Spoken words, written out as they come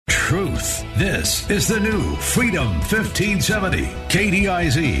truth. This is the new Freedom 1570.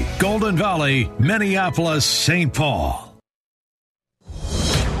 KDIZ, Golden Valley, Minneapolis, St. Paul.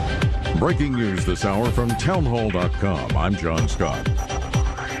 Breaking news this hour from townhall.com. I'm John Scott.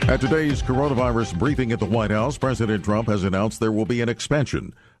 At today's coronavirus briefing at the White House, President Trump has announced there will be an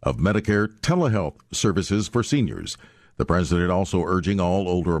expansion of Medicare telehealth services for seniors. The president also urging all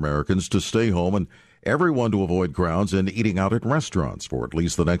older Americans to stay home and everyone to avoid crowds and eating out at restaurants for at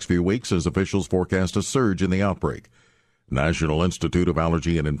least the next few weeks as officials forecast a surge in the outbreak. National Institute of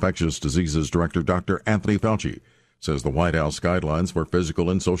Allergy and Infectious Diseases Director Dr. Anthony Fauci says the White House guidelines for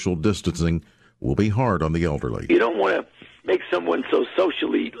physical and social distancing will be hard on the elderly. You don't want to make someone so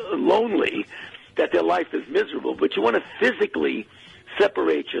socially lonely that their life is miserable, but you want to physically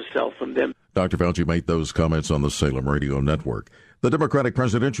separate yourself from them. Dr. Fauci made those comments on the Salem Radio Network. The Democratic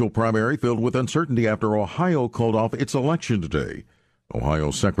presidential primary filled with uncertainty after Ohio called off its election today. Ohio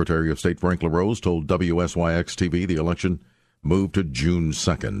Secretary of State Frank LaRose told WSYX-TV the election moved to June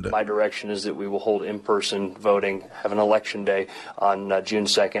 2nd. My direction is that we will hold in-person voting, have an election day on June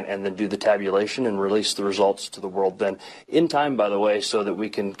 2nd, and then do the tabulation and release the results to the world then. In time, by the way, so that we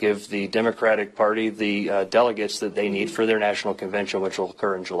can give the Democratic Party the delegates that they need for their national convention, which will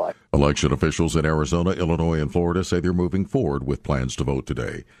occur in July. Election officials in Arizona, Illinois, and Florida say they're moving forward with plans to vote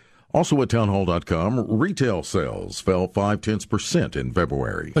today. Also at townhall.com, retail sales fell 0.5% in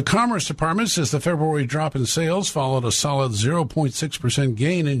February. The Commerce Department says the February drop in sales followed a solid 0.6%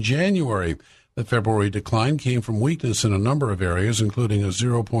 gain in January. The February decline came from weakness in a number of areas, including a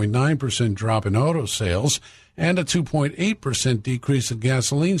 0.9% drop in auto sales and a 2.8% decrease at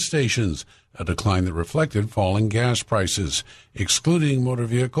gasoline stations, a decline that reflected falling gas prices. Excluding motor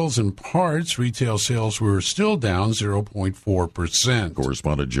vehicles and parts, retail sales were still down 0.4%.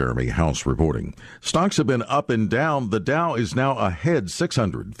 Correspondent Jeremy House reporting. Stocks have been up and down. The Dow is now ahead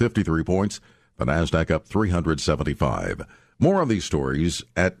 653 points. The Nasdaq up 375. More on these stories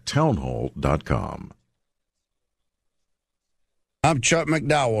at townhall.com. I'm Chuck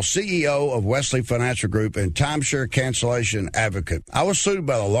McDowell, CEO of Wesley Financial Group and timeshare cancellation advocate. I was sued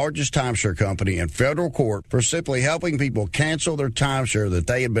by the largest timeshare company in federal court for simply helping people cancel their timeshare that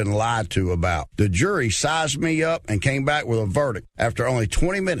they had been lied to about. The jury sized me up and came back with a verdict after only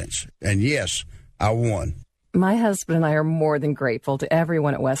 20 minutes. And yes, I won. My husband and I are more than grateful to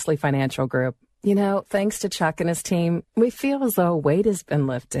everyone at Wesley Financial Group. You know, thanks to Chuck and his team, we feel as though a weight has been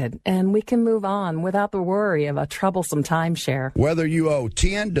lifted and we can move on without the worry of a troublesome timeshare. Whether you owe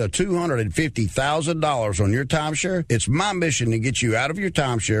 $10,000 to $250,000 on your timeshare, it's my mission to get you out of your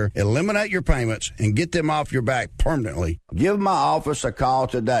timeshare, eliminate your payments, and get them off your back permanently. Give my office a call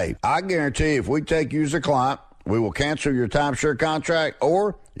today. I guarantee if we take you as a client, we will cancel your timeshare contract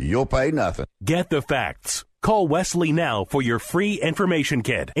or you'll pay nothing. Get the facts. Call Wesley now for your free information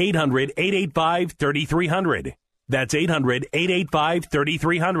kit. 800-885-3300. That's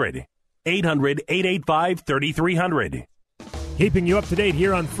 800-885-3300. 800-885-3300. Keeping you up to date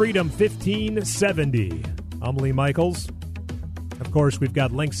here on Freedom 1570. I'm Lee Michaels. Of course, we've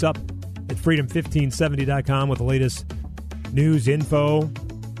got links up at freedom1570.com with the latest news, info,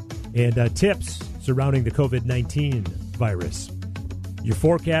 and tips surrounding the COVID-19 virus. Your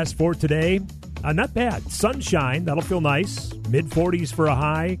forecast for today, not bad. Sunshine, that'll feel nice. Mid-40s for a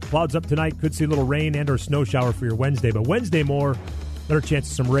high. Clouds up tonight. Could see a little rain and or snow shower for your Wednesday. But Wednesday more, better chance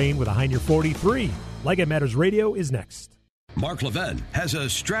of some rain with a high near 43. Like It Matters Radio is next. Mark Levin has a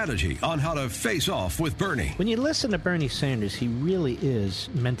strategy on how to face off with Bernie. When you listen to Bernie Sanders, he really is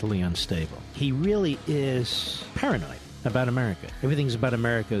mentally unstable. He really is paranoid about America. Everything's about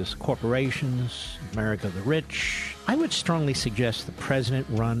America's corporations, America the rich. I would strongly suggest the president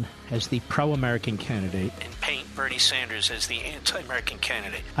run as the pro-American candidate and paint Bernie Sanders as the anti-American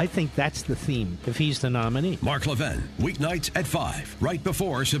candidate. I think that's the theme if he's the nominee. Mark Levin, weeknights at 5, right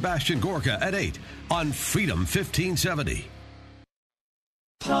before Sebastian Gorka at 8 on Freedom 1570.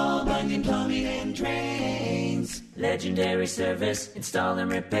 Paul Bunyan Plumbing and Drains. Legendary service, install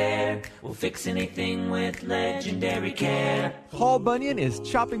and repair. We'll fix anything with legendary care. Paul Bunyan is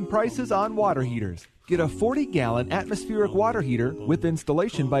chopping prices on water heaters. Get a 40-gallon atmospheric water heater with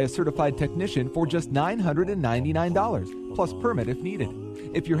installation by a certified technician for just $999, plus permit if needed.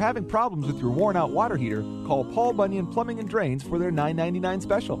 If you're having problems with your worn-out water heater, call Paul Bunyan Plumbing and Drains for their $999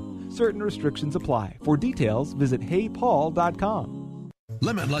 special. Certain restrictions apply. For details, visit heypaul.com.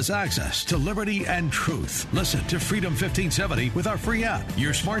 Limitless access to liberty and truth. Listen to Freedom 1570 with our free app,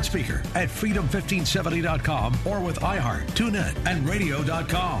 your smart speaker, at freedom1570.com or with iHeart, TuneIn, and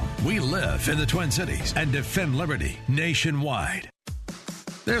radio.com. We live in the Twin Cities and defend liberty nationwide.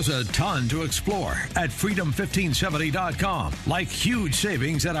 There's a ton to explore at freedom1570.com, like huge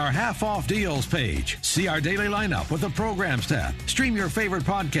savings at our half-off deals page. See our daily lineup with the Programs tab. Stream your favorite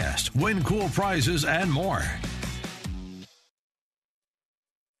podcast, win cool prizes, and more.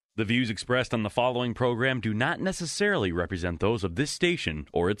 The views expressed on the following program do not necessarily represent those of this station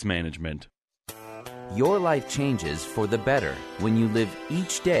or its management. Your life changes for the better when you live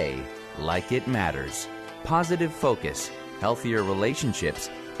each day like it matters. Positive focus, healthier relationships,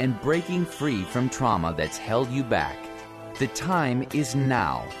 and breaking free from trauma that's held you back. The time is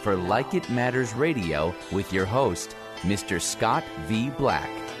now for Like It Matters Radio with your host, Mr. Scott V. Black.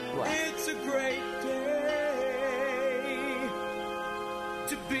 It's a great day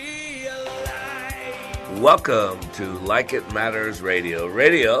to be alive. Welcome to Like It Matters Radio.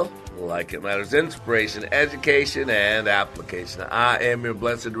 Radio, like it matters, inspiration, education, and application. I am your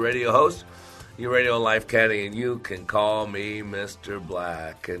blessed radio host, your radio life caddy, and you can call me Mr.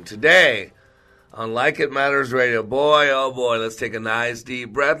 Black. And today, on Like It Matters Radio, boy, oh boy, let's take a nice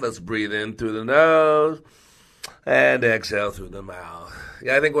deep breath. Let's breathe in through the nose and exhale through the mouth.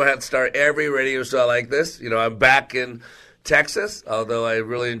 Yeah, I think we'll have to start every radio show like this. You know, I'm back in Texas, although I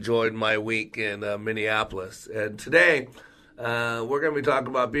really enjoyed my week in Minneapolis. And today, we're going to be talking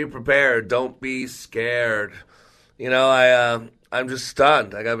about be prepared, don't be scared. You know, I'm just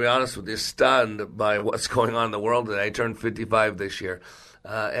stunned. I got to be honest with you, stunned by what's going on in the world today. I turned 55 this year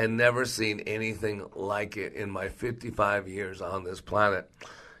and never seen anything like it in my 55 years on this planet.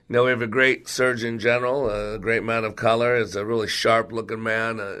 You know, we have a great Surgeon General, a great man of color. Is a really sharp-looking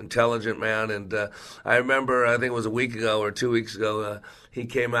man, an intelligent man. And I remember, I think it was a week ago or 2 weeks ago, he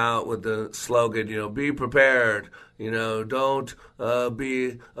came out with the slogan, you know, be prepared, you know, don't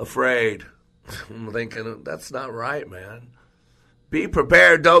be afraid. I'm thinking, that's not right, man. Be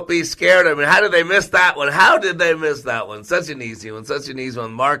prepared, don't be scared. I mean, how did they miss that one? How did they miss that one? Such an easy one,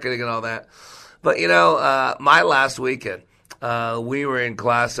 marketing and all that. But, you know, my last weekend, we were in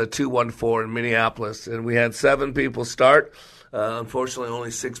class 214 in Minneapolis, and we had 7 people start. Unfortunately,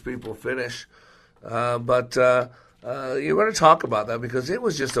 only 6 people finish. But you're going to talk about that because it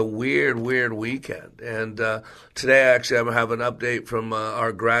was just a weird weekend. And today, actually, I'm going to have an update from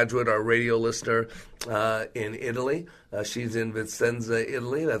our graduate, our radio listener in Italy. She's in Vicenza,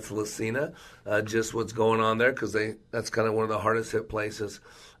 Italy. That's Lucina. Just what's going on there because that's kind of one of the hardest hit places.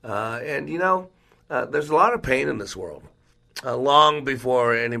 And, you know, there's a lot of pain in this world. Long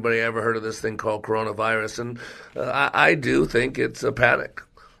before anybody ever heard of this thing called coronavirus. And I do think it's a panic.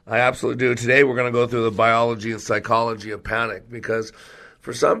 I absolutely do. Today we're going to go through the biology and psychology of panic because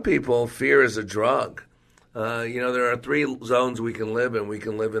for some people, fear is a drug. You know, there are 3 zones we can live in. We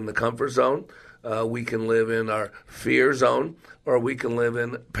can live in the comfort zone, we can live in our fear zone, or we can live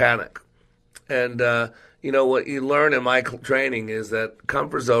in panic. And, you know, what you learn in my training is that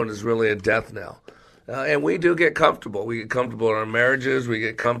comfort zone is really a death knell. And we do get comfortable. We get comfortable in our marriages. We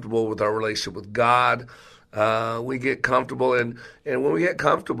get comfortable with our relationship with God. We get comfortable, and when we get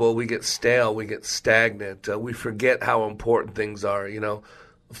comfortable, we get stale, we get stagnant. We forget how important things are. You know,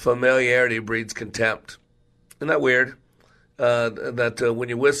 familiarity breeds contempt. Isn't that weird? That when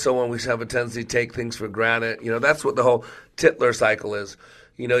you're with someone, we have a tendency to take things for granted. You know, that's what the whole Tytler cycle is.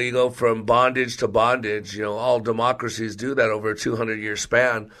 You know, you go from bondage to bondage. You know, all democracies do that over a 200-year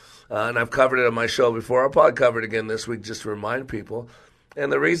span. And I've covered it on my show before. I'll probably cover it again this week just to remind people.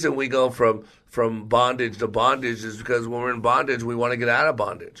 And the reason we go from bondage to bondage is because when we're in bondage, we want to get out of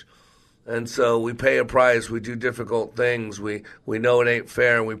bondage. And so we pay a price. We do difficult things. We know it ain't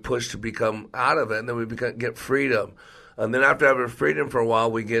fair, and we push to become out of it. And then we get freedom. And then after having freedom for a while,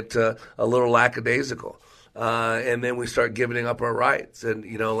 we get a little lackadaisical. And then we start giving up our rights. And,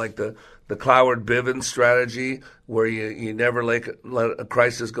 you know, like the Cloward Bivens strategy, where you never let a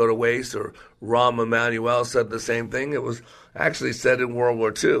crisis go to waste, or Rahm Emanuel said the same thing. It was actually said in World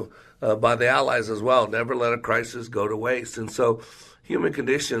War II by the Allies as well. Never let a crisis go to waste. And so human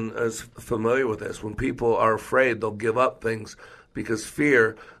condition is familiar with this. When people are afraid, they'll give up things because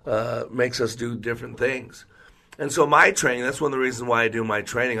fear makes us do different things. And so my training, that's one of the reasons why I do my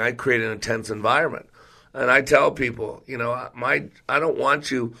training. I create an intense environment. And I tell people, you know, I don't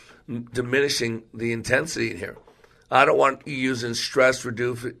want you diminishing the intensity in here. I don't want you using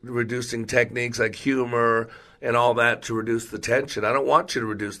stress-reducing techniques like humor and all that to reduce the tension. I don't want you to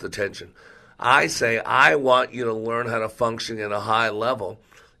reduce the tension. I say I want you to learn how to function at a high level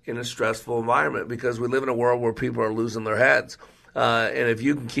in a stressful environment because we live in a world where people are losing their heads. And if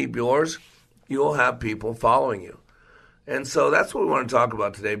you can keep yours, you'll have people following you. And so that's what we want to talk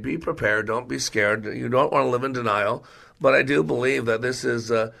about today. Be prepared. Don't be scared. You don't want to live in denial. But I do believe that this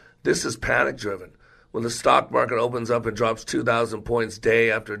is panic-driven. when the stock market opens up and drops 2,000 points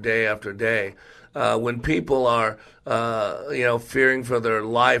day after day after day, when people are, fearing for their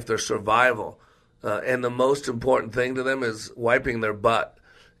life, their survival, and the most important thing to them is wiping their butt.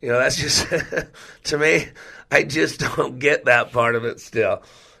 That's just, to me, I just don't get that part of it still.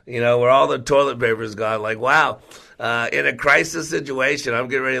 Where all the toilet paper is gone, like, wow, in a crisis situation, I'm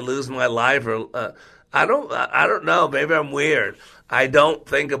getting ready to lose my life. Or I don't know, maybe I'm weird. I don't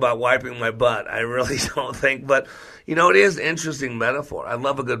think about wiping my butt. I really don't think. But, it is an interesting metaphor. I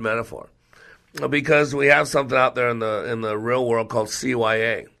love a good metaphor. Because we have something out there in the real world called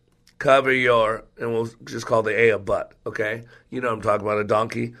CYA. Cover your, and we'll just call the A a butt, okay? You know what I'm talking about, a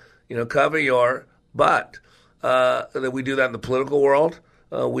donkey. Cover your butt. That we do that in the political world.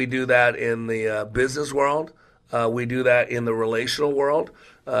 We do that in the business world. We do that in the relational world.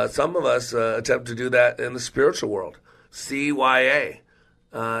 Some of us attempt to do that in the spiritual world. CYA.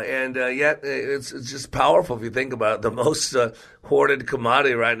 And yet it's just powerful if you think about it. The most hoarded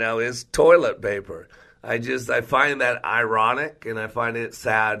commodity right now is toilet paper. I find that ironic and I find it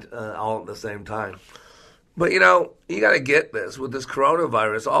sad all at the same time. But, you got to get this. With this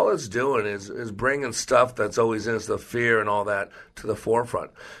coronavirus, all it's doing is bringing stuff that's always in us, the fear and all that, to the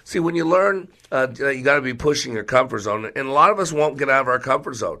forefront. See, when you learn that you got to be pushing your comfort zone, and a lot of us won't get out of our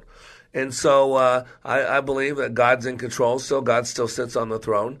comfort zone. And so I believe that God's in control still. God still sits on the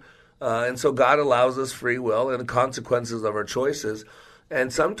throne. And so God allows us free will and the consequences of our choices.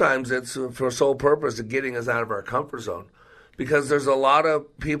 And sometimes it's for sole purpose of getting us out of our comfort zone. Because there's a lot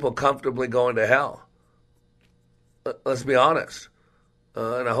of people comfortably going to hell. Let's be honest.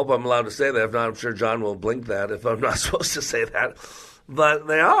 And I hope I'm allowed to say that. If not, I'm sure John will blink that if I'm not supposed to say that. But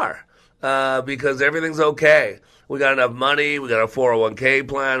they are. Because everything's okay. We got enough money. We got a 401k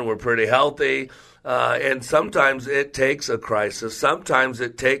plan. We're pretty healthy. And sometimes it takes a crisis. Sometimes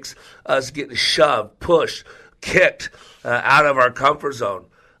it takes us getting shoved, pushed, kicked out of our comfort zone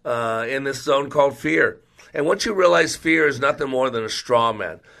in this zone called fear. And once you realize fear is nothing more than a straw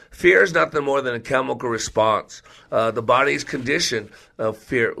man, fear is nothing more than a chemical response. The body's conditioned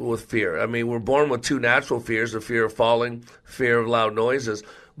with fear. I mean, we're born with two natural fears, the fear of falling, fear of loud noises.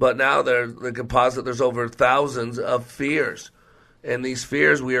 But now the composite, there's over thousands of fears. And these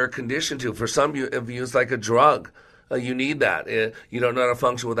fears we are conditioned to. For some of you, it's like a drug. You need that. You don't know how to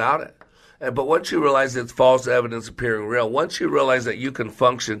function without it. But once you realize it's false evidence appearing real, once you realize that you can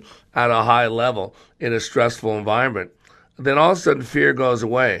function at a high level in a stressful environment, then all of a sudden fear goes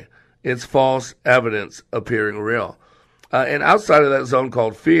away. It's false evidence appearing real. And outside of that zone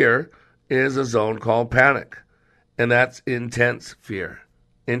called fear is a zone called panic. And that's intense fear.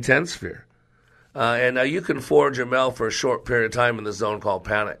 Intense fear. And now you can forward your mail for a short period of time in the zone called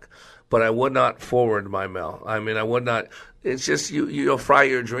panic. But I would not forward my mail. I mean, I would not. It's just you'll fry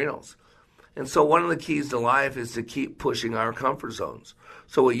your adrenals. And so one of the keys to life is to keep pushing our comfort zones.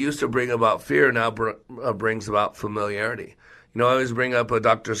 So what used to bring about fear now brings about familiarity. I always bring up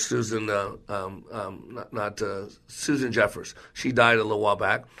Dr. Susan, Susan Jeffers. She died a little while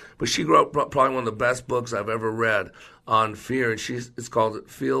back, but she wrote probably one of the best books I've ever read on fear, and it's called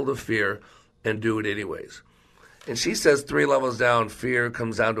Feel the Fear and Do It Anyways. And she says 3 levels down, fear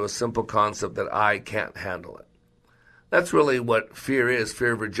comes down to a simple concept that I can't handle it. That's really what fear is.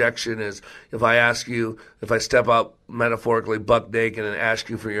 Fear of rejection is if I step out metaphorically buck naked and ask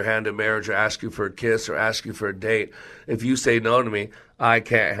you for your hand in marriage or ask you for a kiss or ask you for a date, if you say no to me, I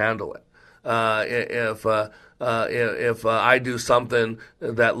can't handle it. If I do something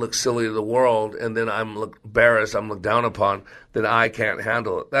that looks silly to the world and then I'm embarrassed, I'm looked down upon, then I can't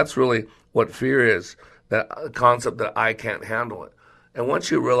handle it. That's really what fear is, that concept that I can't handle it. And once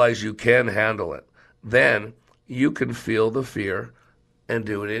you realize you can handle it, then you can feel the fear and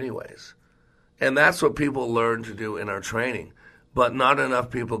do it anyways. And that's what people learn to do in our training. But not enough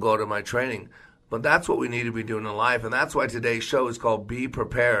people go to my training. But that's what we need to be doing in life. And that's why today's show is called Be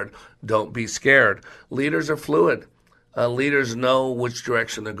Prepared, Don't Be Scared. Leaders are fluid. Leaders know which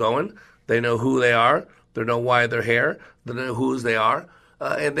direction they're going. They know who they are. They know why they're here. They know whose they are.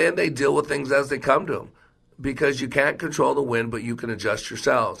 And then they deal with things as they come to them. Because you can't control the wind, but you can adjust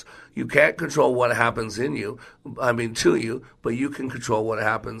yourselves. You can't control what happens to you, but you can control what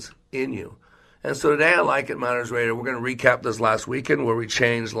happens in you. And so today on Like It Matters Radio, we're going to recap this last weekend where we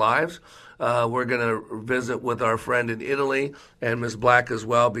changed lives. We're going to visit with our friend in Italy and Ms. Black as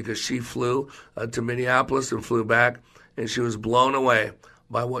well, because she flew to Minneapolis and flew back, and she was blown away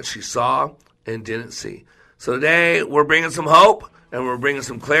by what she saw and didn't see. So today we're bringing some hope, and we're bringing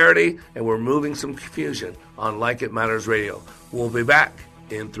some clarity, and we're moving some confusion on Like It Matters Radio. We'll be back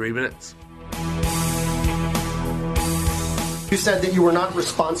in 3 minutes. You said that you were not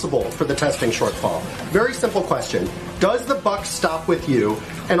responsible for the testing shortfall. Very simple question. Does the buck stop with you?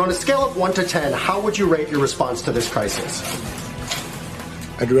 And on a scale of 1 to 10, how would you rate your response to this crisis?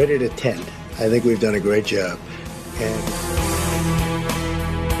 I'd rate it a 10. I think we've done a great job.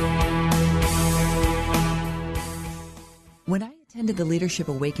 When I attended the Leadership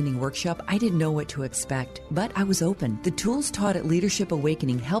Awakening workshop, I didn't know what to expect, but I was open. The tools taught at Leadership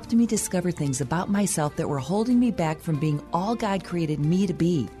Awakening helped me discover things about myself that were holding me back from being all God created me to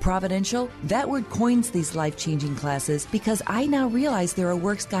be. Providential? That word coins these life-changing classes because I now realize there are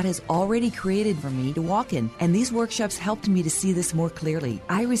works God has already created for me to walk in, and these workshops helped me to see this more clearly.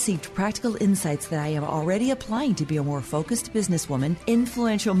 I received practical insights that I am already applying to be a more focused businesswoman,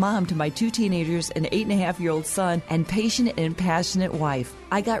 influential mom to my 2 teenagers, an 8.5-year-old son, and patient and passionate wife.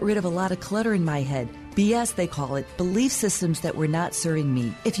 I got rid of a lot of clutter in my head. BS, they call it, belief systems that were not serving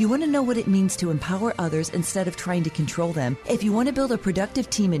me. If you want to know what it means to empower others instead of trying to control them, if you want to build a productive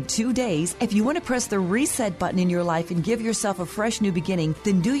team in 2 days, if you want to press the reset button in your life and give yourself a fresh new beginning,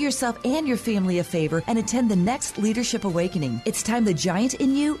 then do yourself and your family a favor and attend the next Leadership Awakening. It's time the giant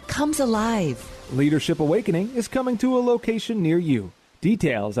in you comes alive. Leadership Awakening is coming to a location near you.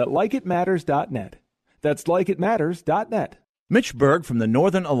 Details at likeitmatters.net. That's likeitmatters.net. Mitch Berg from the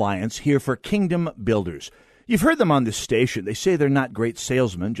Northern Alliance here for Kingdom Builders. You've heard them on this station. They say they're not great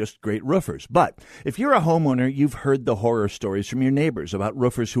salesmen, just great roofers. But if you're a homeowner, you've heard the horror stories from your neighbors about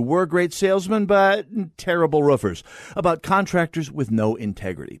roofers who were great salesmen but terrible roofers, about contractors with no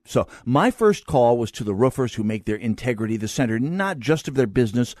integrity. So my first call was to the roofers who make their integrity the center not just of their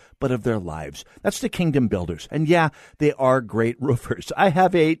business but of their lives. That's the Kingdom Builders. And yeah, they are great roofers. I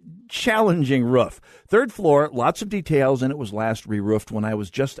have a challenging roof. 3rd floor, lots of details, and it was last re-roofed when I was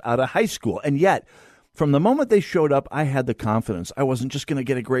just out of high school. And yet, from the moment they showed up, I had the confidence. I wasn't just going to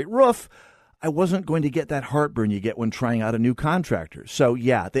get a great roof. I wasn't going to get that heartburn you get when trying out a new contractor. So,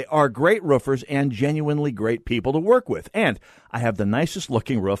 yeah, they are great roofers and genuinely great people to work with. And I have the nicest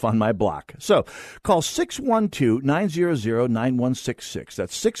looking roof on my block. So, call 612-900-9166.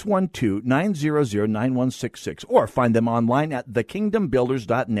 That's 612-900-9166. Or find them online at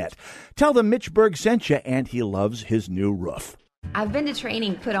thekingdombuilders.net. Tell them Mitch Berg sent you, and he loves his new roof. I've been to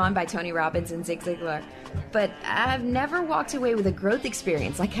training put on by Tony Robbins and Zig Ziglar, but I've never walked away with a growth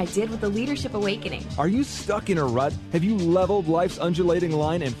experience like I did with the Leadership Awakening. Are you stuck in a rut? Have you leveled life's undulating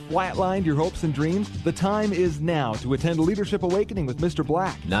line and flatlined your hopes and dreams? The time is now to attend Leadership Awakening with Mr.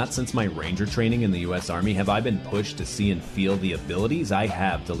 Black. Not since my Ranger training in the U.S. Army have I been pushed to see and feel the abilities I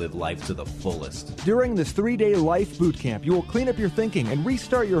have to live life to the fullest. During this 3-day life boot camp, you will clean up your thinking and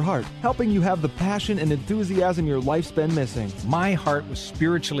restart your heart, helping you have the passion and enthusiasm your life's been missing. My heart was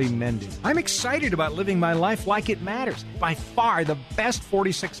spiritually mended. I'm excited about living my life like it matters. By far the best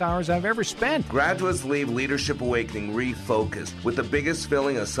 46 hours I've ever spent. Graduates leave Leadership Awakening refocused with the biggest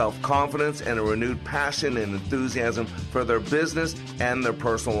feeling of self-confidence and a renewed passion and enthusiasm for their business and their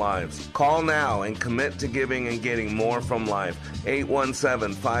personal lives. Call now and commit to giving and getting more from life.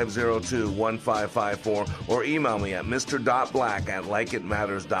 817-502-1554 or email me at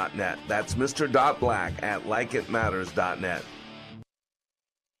mr.black@likeitmatters.net. That's mr.black@likeitmatters.net.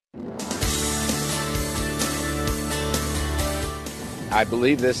 I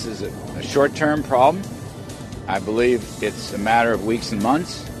believe this is a short-term problem. I believe it's a matter of weeks and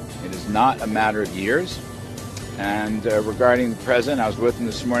months. It is not a matter of years. And regarding the president, I was with him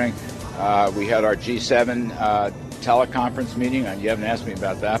this morning. We had our G7 teleconference meeting. You haven't asked me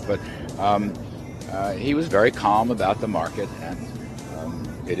about that, but he was very calm about the market, and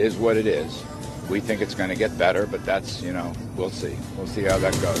it is what it is. We think it's going to get better, but that's, we'll see. We'll see how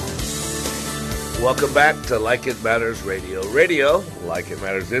that goes. Welcome back to Like It Matters Radio. Radio, like it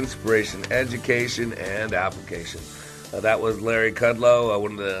matters, inspiration, education, and application. That was Larry Kudlow,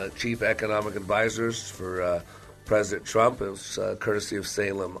 one of the chief economic advisors for President Trump. It was courtesy of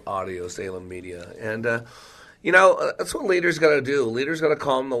Salem Audio, Salem Media. And, that's what leaders got to do. Leaders got to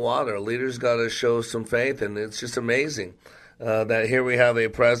calm the water. Leaders got to show some faith, and it's just amazing that here we have a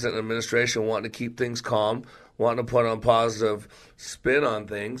president and administration wanting to keep things calm, wanting to put on positive spin on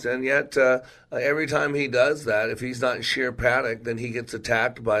things, and yet every time he does that, if he's not in sheer panic, then he gets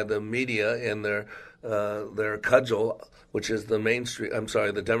attacked by the media and their cudgel, which is the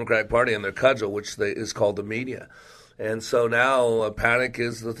Democratic Party and their cudgel, which is called the media. And so now panic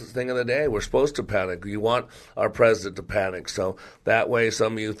is the thing of the day. We're supposed to panic. You want our president to panic, so that way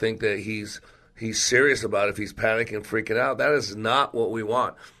some of you think that he's serious about it if he's panicking, freaking out. That is not what we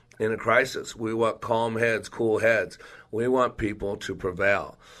want. In a crisis, we want calm heads, cool heads. We want people to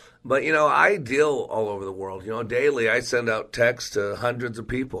prevail. But, I deal all over the world. Daily I send out texts to hundreds of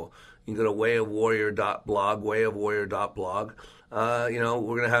people. You can go to wayofwarrior.blog, wayofwarrior.blog. We're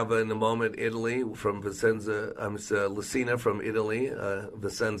going to have in a moment Italy from Vicenza, Lucina from Italy,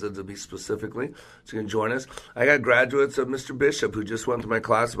 Vicenza to be specifically. So you can join us. I got graduates of Mr. Bishop who just went to my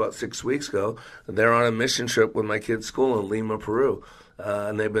class about 6 weeks ago. They're on a mission trip with my kids' school in Lima, Peru.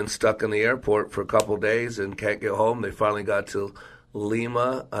 And they've been stuck in the airport for a couple of days and can't get home. They finally got to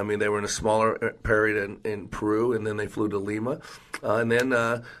Lima. They were in a smaller period in Peru, and then they flew to Lima. And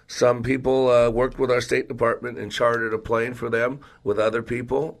then some people worked with our State Department and chartered a plane for them with other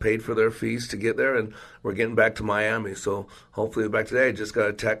people, paid for their fees to get there, and we're getting back to Miami. So hopefully back today. I just got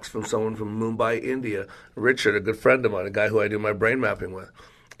a text from someone from Mumbai, India, Richard, a good friend of mine, a guy who I do my brain mapping with,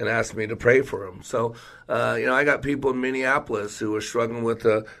 and asked me to pray for him. So, I got people in Minneapolis who are struggling with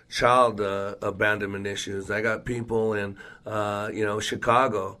child abandonment issues. I got people in,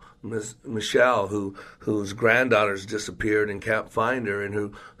 Chicago, Michelle, whose granddaughters disappeared and can't find her, and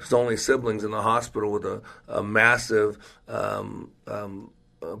whose only siblings in the hospital with a massive brain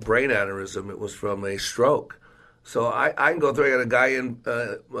aneurysm. It was from a stroke. So I can go through. I got a guy in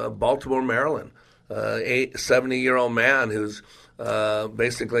Baltimore, Maryland, 70-year-old man who's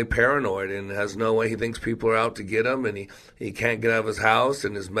basically paranoid and has no way. He thinks people are out to get him, and he can't get out of his house,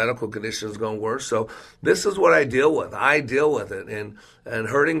 and his medical condition is going worse. So this is what I deal with. I deal with it, and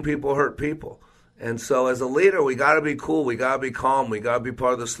hurting people hurt people. And so as a leader, we got to be cool. We got to be calm. We got to be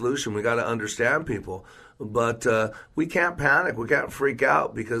part of the solution. We got to understand people. But we can't panic. We can't freak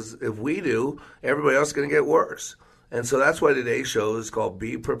out, because if we do, everybody else is going to get worse. And so that's why today's show is called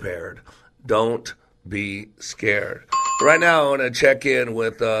Be Prepared. Don't be scared. Right now, I want to check in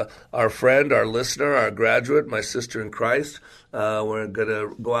with our friend, our listener, our graduate, my sister in Christ. We're going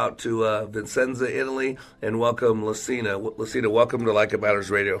to go out to Vicenza, Italy, and welcome Lucina. Lucina, welcome to Like It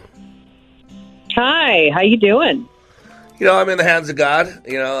Matters Radio. Hi, how you doing? I'm in the hands of God.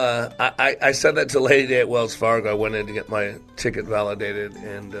 I said that to Lady Day at Wells Fargo. I went in to get my ticket validated,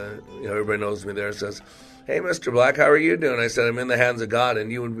 and everybody knows me there. It says, "Hey, Mr. Black, how are you doing?" I said, "I'm in the hands of God."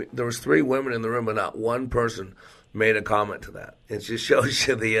 And there was 3 women in the room, but not one person made a comment to that. It just shows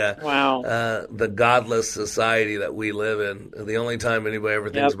you the godless society that we live in. The only time anybody ever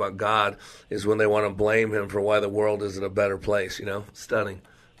thinks about God is when they want to blame him for why the world isn't a better place. Stunning.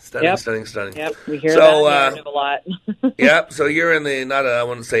 Stunning. Yep, we hear that narrative a lot. Yep, so you're in I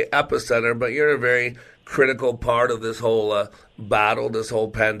wouldn't say epicenter, but you're in a very critical part of this whole battle, this whole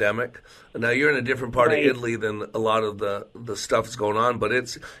pandemic. Now, you're in a different part of Italy than a lot of the stuff that's going on, but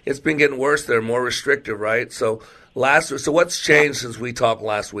it's been getting worse there, more restrictive, right? So what's changed since we talked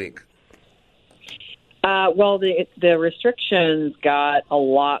last week? Well, the restrictions got a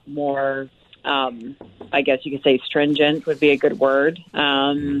lot more, I guess you could say stringent would be a good word.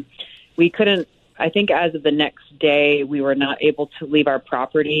 We couldn't, I think as of the next day, we were not able to leave our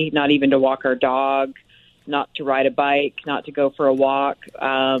property, not even to walk our dog, not to ride a bike, not to go for a walk.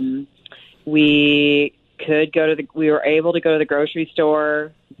 We were able to go to the grocery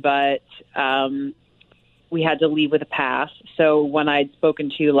store, but we had to leave with a pass. So when I'd spoken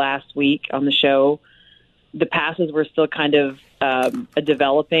to you last week on the show, the passes were still kind of a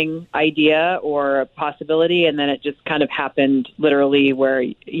developing idea or a possibility, and then it just kind of happened literally where,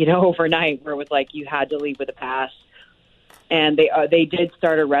 overnight, where it was like you had to leave with a pass. And they did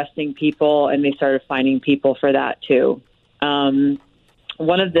start arresting people, and they started finding people for that too.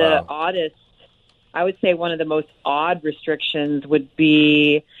 One of the oddest, I would say one of the most odd restrictions would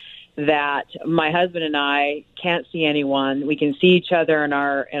be that my husband and I can't see anyone. We can see each other in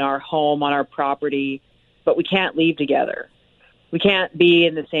our home, on our property, but we can't leave together. We can't be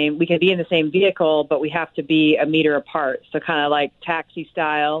in the same, we can be in the same vehicle, but we have to be a meter apart. So kind of like taxi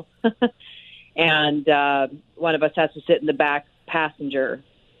style. And one of us has to sit in the back passenger.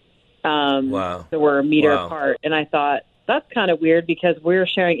 So we're a meter apart. And I thought, that's kind of weird because we're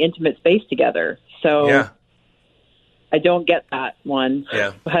sharing intimate space together. So I don't get that one.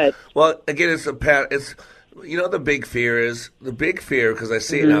 Yeah. But again, the big fear, because I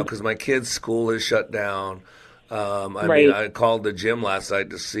see it now, because my kids' school is shut down. I called the gym last night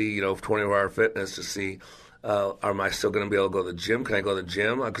to see, 24-hour fitness to see, am I still going to be able to go to the gym? Can I go to the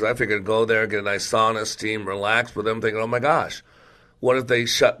gym? Because I figured go there, get a nice sauna, steam, relax. But I'm thinking, oh my gosh, what if they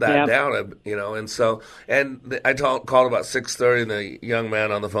shut that down? And so, I called about 6:30, and the young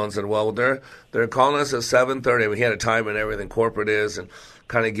man on the phone said, well, they're calling us at 7:30. We had a time and everything, corporate is, and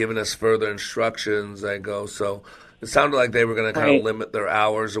kind of giving us further instructions. I go, so it sounded like they were going to kind of limit their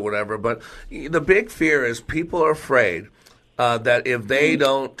hours or whatever. But the big fear is people are afraid that if they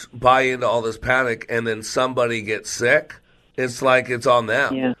don't buy into all this panic and then somebody gets sick, it's like it's on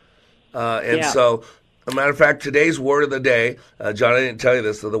them. So a matter of fact, today's word of the day, John, I didn't tell you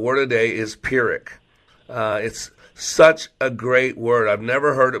this, so the word of the day is Pyrrhic. It's such a great word. I've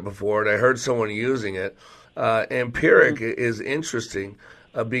never heard it before, and I heard someone using it. And Pyrrhic is interesting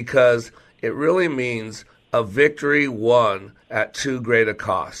because it really means a victory won at too great a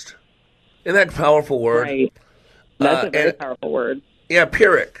cost. Isn't that a powerful word? Right. That's a very powerful word. Yeah,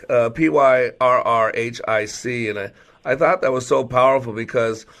 Pyrrhic, Pyrrhic. And I thought that was so powerful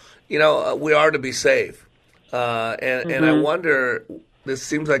because, we are to be safe. And I wonder, this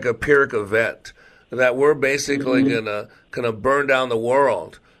seems like a Pyrrhic event, that we're basically going to burn down the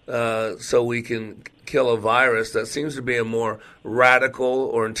world so we can kill a virus that seems to be a more radical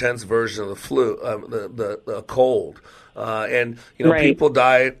or intense version of the flu, the cold. And people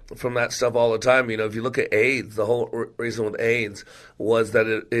die from that stuff all the time. If you look at AIDS, the whole reason with AIDS was that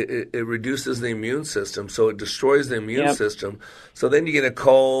it reduces the immune system, so it destroys the immune system. So then you get a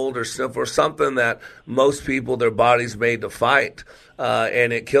cold or sniff or something that most people, their body's made to fight,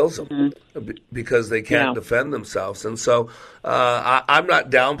 and it kills them because they can't defend themselves. And so I'm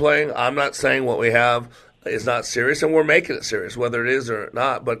not downplaying. I'm not saying what we have is not serious, and we're making it serious, whether it is or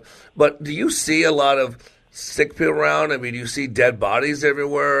not. But do you see a lot of sick people around? I mean, do you see dead bodies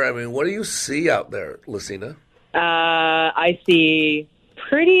everywhere? I mean, what do you see out there, Lucina? I see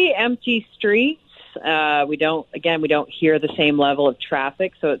pretty empty streets. We don't hear the same level of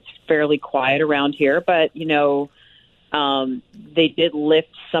traffic, so it's fairly quiet around here. But, they did lift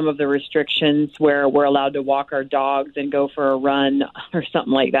some of the restrictions where we're allowed to walk our dogs and go for a run or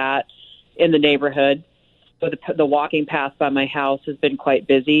something like that in the neighborhood. So the walking path by my house has been quite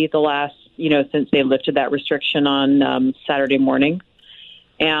busy the last, since they lifted that restriction on Saturday morning.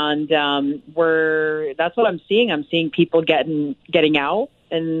 And that's what I'm seeing. I'm seeing people getting out,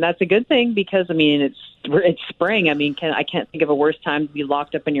 and that's a good thing because, it's spring. I can't think of a worse time to be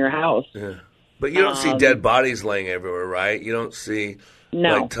locked up in your house. Yeah. But you don't see dead bodies laying everywhere, right? You don't see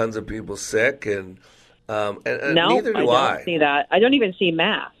tons of people sick, and neither do I. I don't see that. I don't even see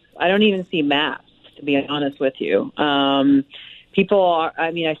masks. To be honest with you. People are,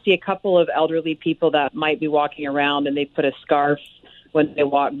 I see a couple of elderly people that might be walking around and they put a scarf when they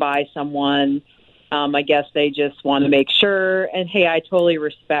walk by someone. I guess they just want to make sure. And hey, I totally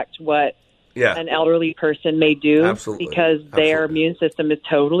respect what an elderly person may do because their immune system is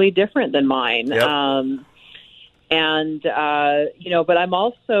totally different than mine. Yep. But I'm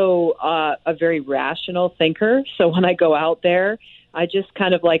also a very rational thinker. So when I go out there, I just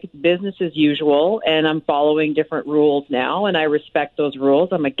kind of like business as usual, and I'm following different rules now, and I respect those rules.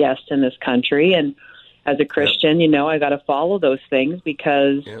 I'm a guest in this country, and as a Christian, I got to follow those things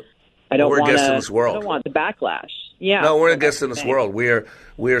because I don't want the backlash. Yeah, no, we're a guest in this world. We are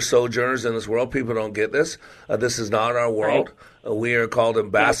sojourners in this world. People don't get this. This is not our world. Right. We are called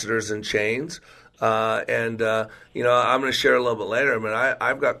ambassadors in chains. I'm going to share a little bit later.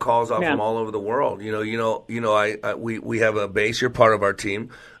 I've got calls out from all over the world. We have a base. You're part of our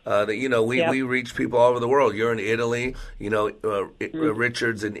team. We reach people all over the world. You're in Italy.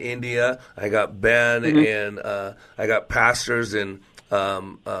 Richard's in India. I got Ben, and I got pastors in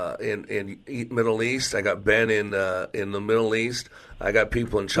Middle East. I got Ben in the Middle East. I got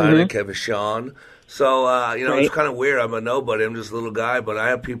people in China, Kevin Sean. So, it's kind of weird. I'm a nobody. I'm just a little guy, but I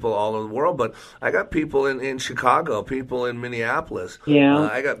have people all over the world. But I got people in Chicago, people in Minneapolis. Yeah.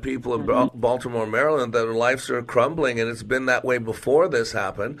 I got people in Baltimore, Maryland, that their lives are crumbling, and it's been that way before this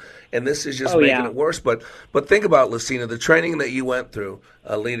happened. And this is just making it worse. But think about, Lucina, the training that you went through,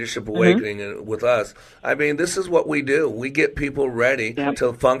 Leadership Awakening with us. This is what we do. We get people ready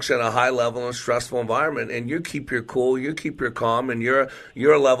to function at a high level in a stressful environment. And you keep your cool, you keep your calm, and you're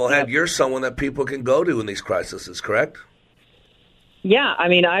a level head. You're someone that people can go to in these crises, correct? Yeah,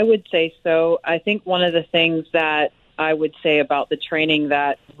 I would say so. I think one of the things that I would say about the training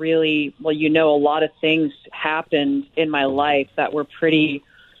that really, a lot of things happened in my life that were pretty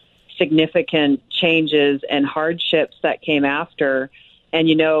significant changes and hardships that came after. And,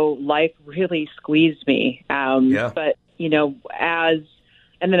 life really squeezed me. But, and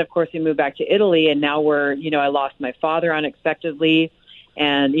then, of course, we moved back to Italy, and now I lost my father unexpectedly.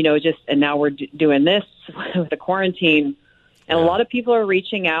 And, and now we're doing this with the quarantine. And a lot of people are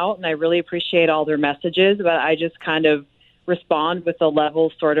reaching out, and I really appreciate all their messages, but I just kind of respond with a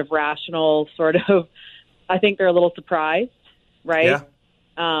level sort of rational, I think they're a little surprised, right? Yeah.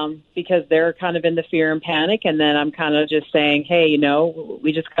 Because they're kind of in the fear and panic. And then I'm kind of just saying, hey,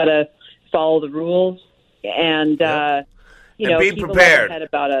 we just got to follow the rules and, and be keep prepared. A head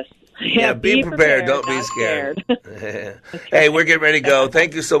about us. Yeah, be prepared. Don't be scared. Hey, we're getting ready to go.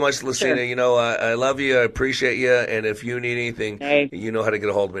 Thank you so much, Lucina. Sure. I love you. I appreciate you. And if you need anything, you know how to get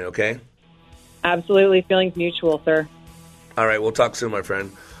a hold of me, okay? Absolutely. Feelings mutual, sir. All right, we'll talk soon, my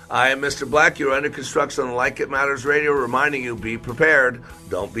friend. I am Mr. Black. You're under construction on Like It Matters Radio, reminding you, be prepared.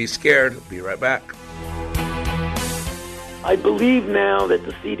 Don't be scared. Be right back. I believe now that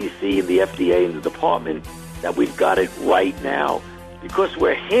the CDC and the FDA and the department, that we've got it right now, because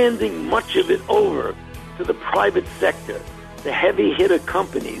we're handing much of it over to the private sector, the heavy hitter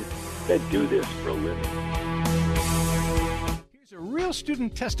companies that do this for a living. Here's a real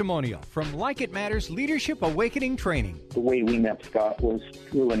student testimonial from Like It Matters Leadership Awakening Training. The way we met Scott was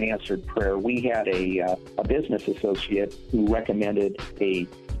through an answered prayer. We had a business associate who recommended a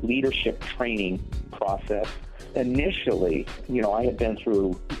leadership training process. Initially, I had been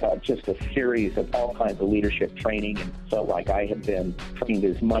through just a series of all kinds of leadership training and felt like I had been trained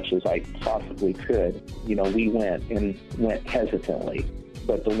as much as I possibly could. We went hesitantly.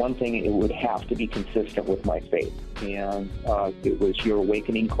 But the one thing, it would have to be consistent with my faith. And it was your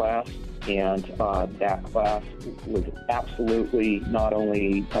awakening class. And that class was absolutely not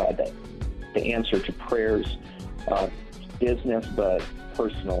only the answer to prayers, business, but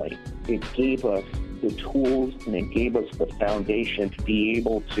personally. It gave us the tools and it gave us the foundation to be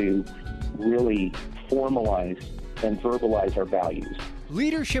able to really formalize and verbalize our values.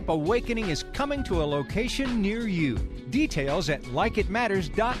 Leadership Awakening is coming to a location near you. Details at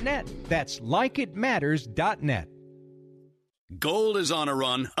likeitmatters.net. That's likeitmatters.net. Gold is on a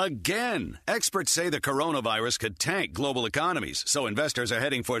run again. Experts say the coronavirus could tank global economies, so investors are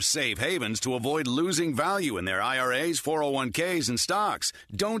heading for safe havens to avoid losing value in their IRAs, 401ks, and stocks.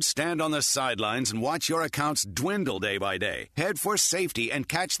 Don't stand on the sidelines and watch your accounts dwindle day by day. Head for safety and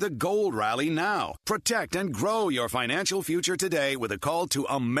catch the gold rally now. Protect and grow your financial future today with a call to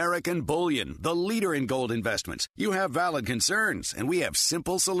American Bullion, the leader in gold investments. You have valid concerns, and we have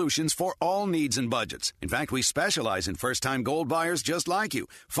simple solutions for all needs and budgets. In fact, we specialize in first-time gold buyers just like you.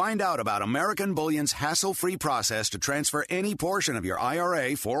 Find out about American Bullion's hassle-free process to transfer any portion of your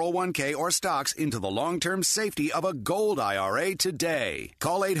IRA, 401k, or stocks into the long-term safety of a gold IRA today.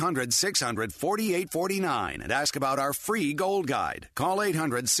 Call 800-600-4849 and ask about our free gold guide. Call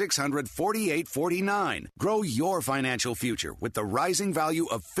 800-600-4849. Grow your financial future with the rising value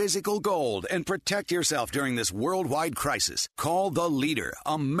of physical gold and protect yourself during this worldwide crisis. Call the leader,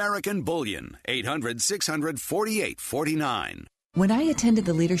 American Bullion. 800-600-4849. When I attended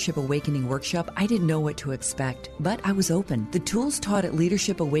the Leadership Awakening workshop, I didn't know what to expect, but I was open. The tools taught at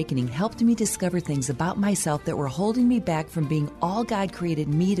Leadership Awakening helped me discover things about myself that were holding me back from being all God created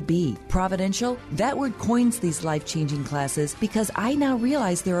me to be. Providential? That word coins these life-changing classes because I now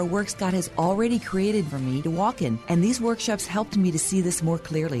realize there are works God has already created for me to walk in, and these workshops helped me to see this more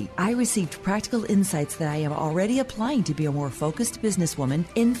clearly. I received practical insights that I am already applying to be a more focused businesswoman,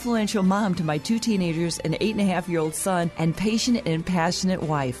 influential mom to my 2 teenagers, an 8.5-year-old son, and patient and passionate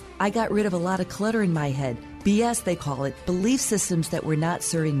wife. I got rid of a lot of clutter in my head. BS, they call it, belief systems that were not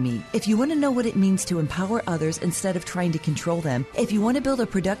serving me. If you want to know what it means to empower others instead of trying to control them, if you want to build a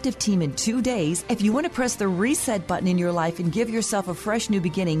productive team in 2 days, if you want to press the reset button in your life and give yourself a fresh new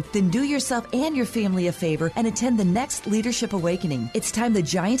beginning, then do yourself and your family a favor and attend the next Leadership Awakening. It's time the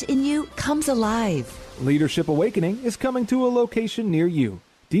giant in you comes alive. Leadership Awakening is coming to a location near you.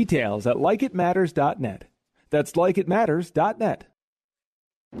 Details at likeitmatters.net. That's likeitmatters.net.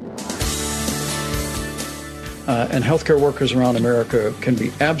 And healthcare workers around America can be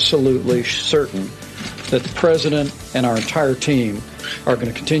absolutely certain that the President and our entire team are going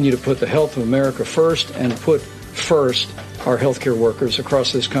to continue to put the health of America first and put first our healthcare workers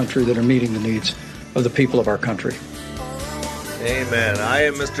across this country that are meeting the needs of the people of our country. Amen. I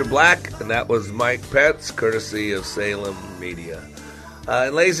am Mr. Black, and that was Mike Petz, courtesy of Salem Media.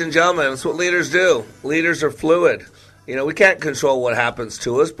 And ladies and gentlemen, that's what leaders do. Leaders are fluid. We can't control what happens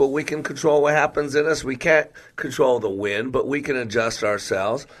to us, but we can control what happens in us. We can't control the wind, but we can adjust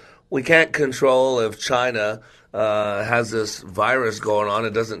ourselves. We can't control if China has this virus going on.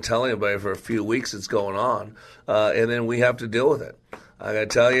 It doesn't tell anybody for a few weeks it's going on, and then we have to deal with it. I got to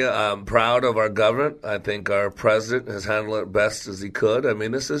tell you, I'm proud of our government. I think our president has handled it best as he could. I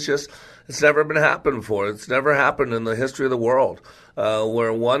mean, this is just, it's never been happened before. It's never happened in the history of the world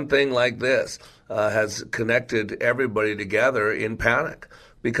where one thing like this has connected everybody together in panic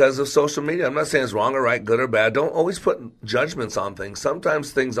because of social media. I'm not saying it's wrong or right, good or bad. Don't always put judgments on things.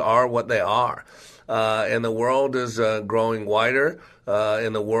 Sometimes things are what they are. And the world is growing wider,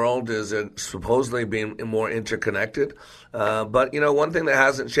 and the world is supposedly being more interconnected. But, one thing that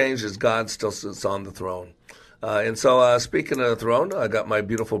hasn't changed is God still sits on the throne. And so speaking of the throne, I got my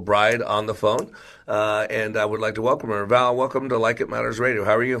beautiful bride on the phone, and I would like to welcome her. Val, welcome to Like It Matters Radio.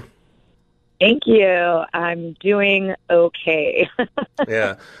 How are you? Thank you. I'm doing okay.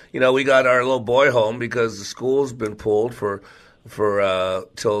 Yeah. We got our little boy home because the school's been pulled for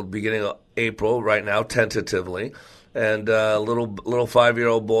till beginning of April right now, tentatively. And a little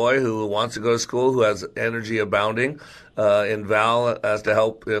 5-year-old boy who wants to go to school, who has energy abounding. And Val has to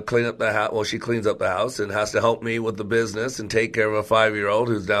help clean up the house. Well, she cleans up the house and has to help me with the business and take care of a 5-year-old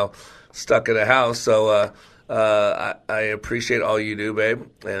who's now stuck in a house. So I appreciate all you do, babe.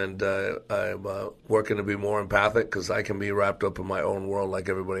 And I'm working to be more empathic because I can be wrapped up in my own world like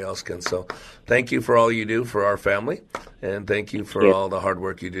everybody else can. So thank you for all you do for our family. And thank you for all the hard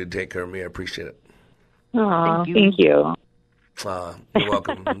work you do to take care of me. I appreciate it. Aw, thank you. You're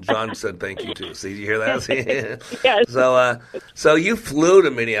welcome. John said thank you too. See, did you hear that? Yes. So you flew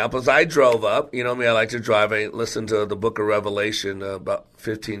to Minneapolis. I drove up. You know me, I like to drive. I listened to the book of Revelation, about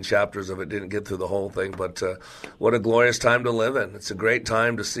 15 chapters of it. Didn't get through the whole thing, but what a glorious time to live in. It's a great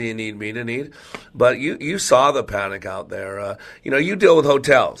time to see a need, meet a need. But you saw the panic out there. You deal with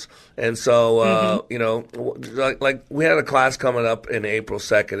hotels. And so, like we had a class coming up in April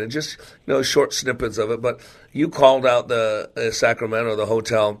 2nd, and just, short snippets of it. But you called out the Sacramento, the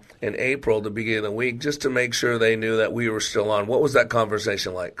hotel, in April, the beginning of the week, just to make sure they knew that we were still on. What was that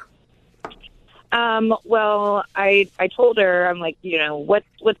conversation like? Well, I told her, I'm like,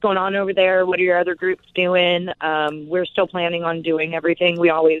 what's going on over there? What are your other groups doing? We're still planning on doing everything we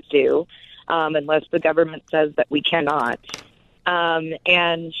always do, unless the government says that we cannot.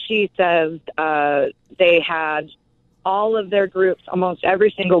 And she says they had all of their groups, almost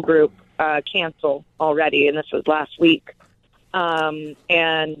every single group, cancel already, and this was last week.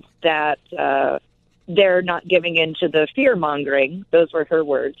 And that they're not giving in to the fear-mongering. Those were her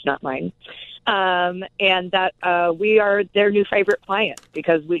words, not mine. And that we are their new favorite client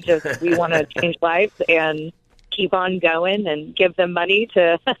because we want to change lives and keep on going and give them money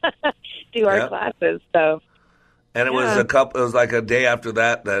to do our classes. So. And it was it was like a day after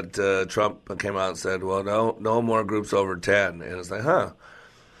that Trump came out and said, well, no more groups over 10. And it's like, huh.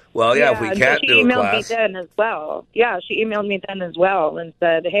 Well, if we can't do a class. She emailed me then as well. Yeah, she emailed me then as well and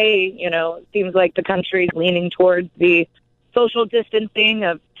said, hey, it seems like the country's leaning towards the social distancing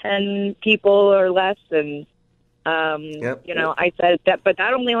of 10 people or less. And, I said that, but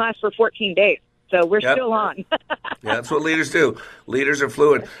that only lasts for 14 days. So we're still on. That's what leaders do. Leaders are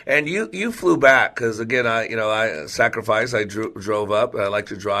fluid. And you flew back because, again, I sacrificed. I drove up. I like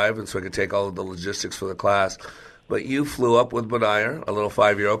to drive, and so I could take all of the logistics for the class. But you flew up with Benaiah, a little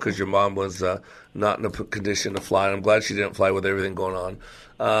 5-year-old, because your mom was not in a condition to fly. And I'm glad she didn't fly with everything going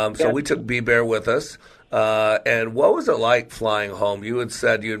on. So we took B-Bear with us. And what was it like flying home? You had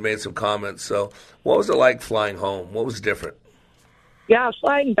said you had made some comments. So what was it like flying home? What was different? Yeah,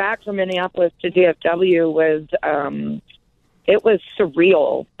 flying back from Minneapolis to DFW was it was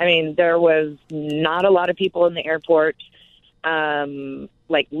surreal. I mean, there was not a lot of people in the airport,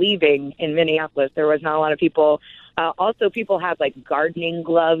 leaving in Minneapolis. There was not a lot of people. Also, people had, gardening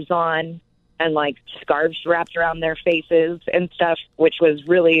gloves on and, scarves wrapped around their faces and stuff, which was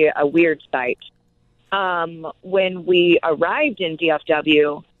really a weird sight. When we arrived in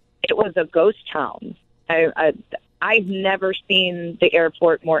DFW, it was a ghost town. I've never seen the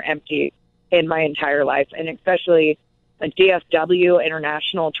airport more empty in my entire life, and especially a DFW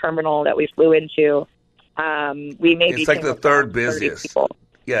International Terminal that we flew into. It's like the third busiest. People.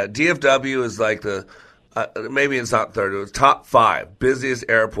 Yeah, DFW is like the maybe it's not third. It was top 5 busiest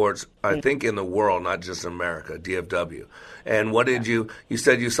airports, I think, in the world, not just in America. DFW. And what did you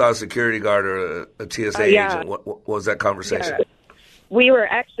said you saw a security guard or a TSA agent? What was that conversation? Yeah. We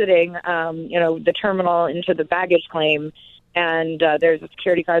were exiting, the terminal into the baggage claim, and there's a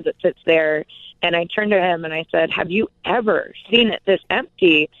security guard that sits there. And I turned to him and I said, "Have you ever seen it this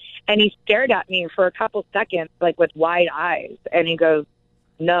empty?" And he stared at me for a couple seconds, with wide eyes. And he goes,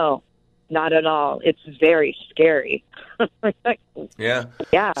 "No, not at all. It's very scary." Yeah.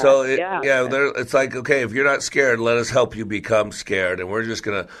 Yeah. So it's like, okay, if you're not scared, let us help you become scared, and we're just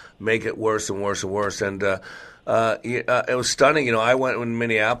gonna make it worse and worse and worse. And it was stunning. I went in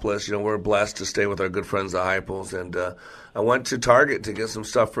Minneapolis. We're blessed to stay with our good friends, the Heipels, and I went to Target to get some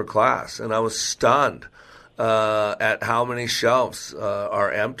stuff for class, and I was stunned at how many shelves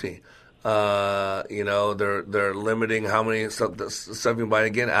are empty. They're limiting how many stuff you can buy,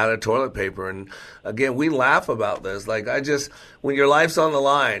 again, out of toilet paper. And again, we laugh about this. When your life's on the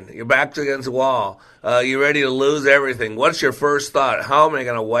line, your back's against the wall, you're ready to lose everything. What's your first thought? How am I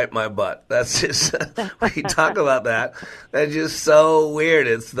going to wipe my butt? That's just, when you talk about that, that's just so weird.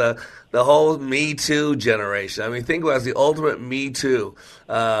 It's the whole Me Too generation. I mean, think about it, it's the ultimate Me Too,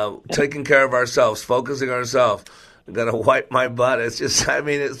 taking care of ourselves, focusing on ourselves. I got to wipe my butt. It's just, I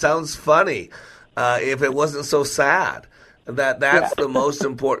mean, it sounds funny if it wasn't so sad. That's the most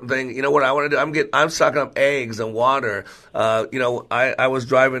important thing. You know what I want to do? I'm stocking up eggs and water. I was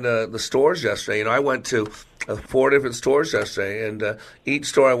driving to the stores yesterday. You know, I went to 4 different stores yesterday, and each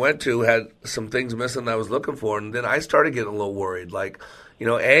store I went to had some things missing that I was looking for, and then I started getting a little worried. Like, you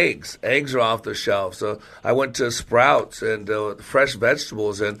know, eggs are off the shelf. So I went to Sprouts and fresh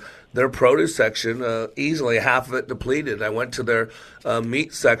vegetables, and their produce section, easily half of it depleted. I went to their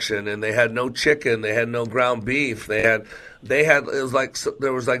meat section, and they had no chicken, they had no ground beef, they had it was like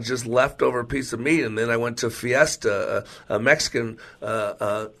there was like just leftover piece of meat. And then I went to Fiesta, a Mexican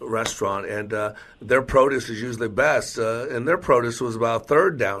restaurant, and their produce is usually best. And their produce was about a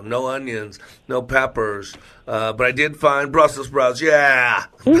third down. No onions, no peppers. But I did find Brussels sprouts. Yeah,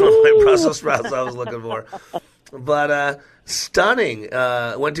 my Brussels sprouts I was looking for. But stunning.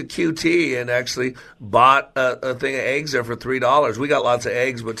 Went to QT and actually bought a thing of eggs there for $3. We got lots of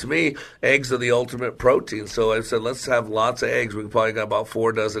eggs, but to me, eggs are the ultimate protein. So I said, let's have lots of eggs. We probably got about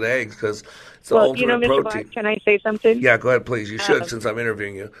 4 dozen eggs because it's the ultimate protein. Mr. Black, can I say something? Yeah, go ahead, please. You should, since I'm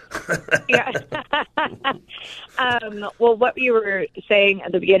interviewing you. Yeah. Well, what you were saying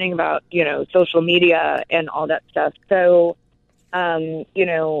at the beginning about, you know, social media and all that stuff. So, you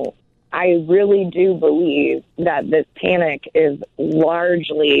know, I really do believe that this panic is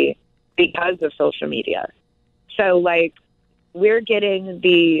largely because of social media. So, like, we're getting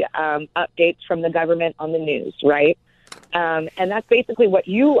the updates from the government on the news, right? And that's basically what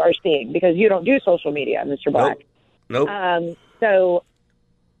you are seeing because you don't do social media, Mr. Black. Nope. So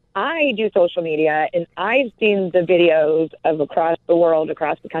I do social media, and I've seen the videos of across the world,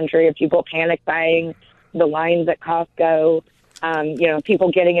 across the country, of people panic buying, the lines at Costco, you know,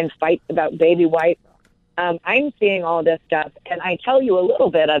 people getting in fights about baby wipes. I'm seeing all this stuff, and I tell you a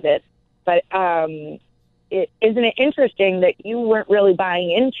little bit of it, but isn't it interesting that you weren't really buying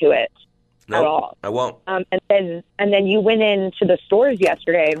into it at all? I won't. And then you went into the stores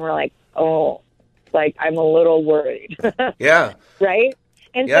yesterday and were like, oh, like, I'm a little worried. Yeah. Right?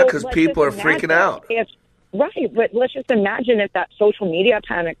 And yeah, so because people are freaking out. Right, but let's just imagine if that social media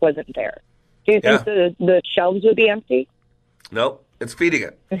panic wasn't there. Do you think the shelves would be empty? Nope, it's feeding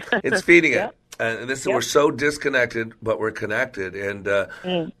it. It's feeding Yep. it. And we're so disconnected, but we're connected. And,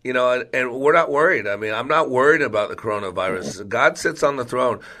 you know, and we're not worried. I mean, I'm not worried about the coronavirus. God sits on the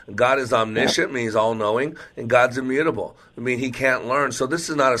throne. God is omniscient, means all-knowing, and God's immutable. I mean, he can't learn. So this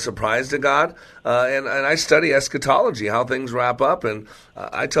is not a surprise to God. And I study eschatology, how things wrap up. And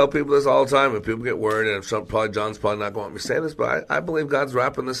I tell people this all the time. If people get worried, and John's probably not going to want me to say this, but I believe God's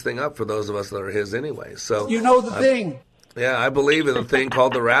wrapping this thing up for those of us that are his anyway. So you know the thing. Yeah, I believe in the thing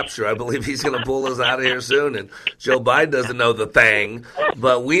called the rapture. I believe he's going to pull us out of here soon. And Joe Biden doesn't know the thing,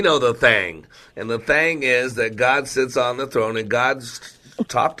 but we know the thing. And the thing is that God sits on the throne, and God's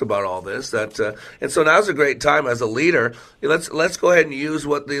talked about all this. And so now's a great time as a leader. Let's go ahead and use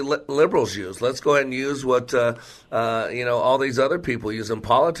what the liberals use. Let's go ahead and use what all these other people use in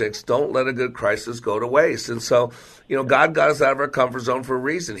politics. Don't let a good crisis go to waste. And so, you know, God got us out of our comfort zone for a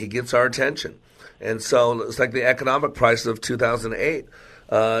reason. He gets our attention. And so it's like the economic crisis of 2008.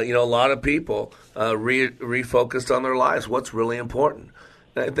 A lot of people refocused on their lives, what's really important.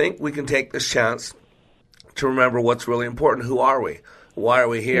 And I think we can take this chance to remember what's really important. Who are we? Why are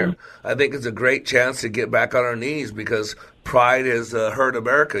we here? Mm-hmm. I think it's a great chance to get back on our knees because pride has hurt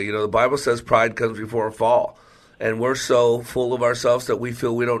America. You know, the Bible says pride comes before a fall. And we're so full of ourselves that we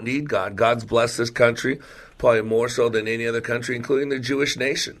feel we don't need God. God's blessed this country, probably more so than any other country, including the Jewish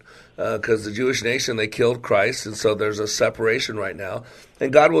nation. Because the Jewish nation, they killed Christ, and so there's a separation right now.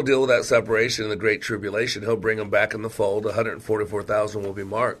 And God will deal with that separation in the Great Tribulation. He'll bring them back in the fold. 144,000 will be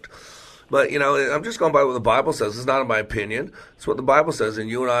marked. But, you know, I'm just going by what the Bible says. It's not in my opinion. It's what the Bible says, and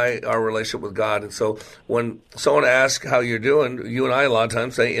you and I, our relationship with God. And so when someone asks how you're doing, you and I a lot of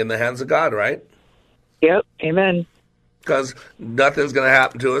times say, in the hands of God, right? Yep, amen. Because nothing's going to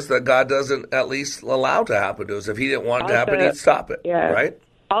happen to us that God doesn't at least allow to happen to us. If he didn't want it to happen, he'd stop it, right?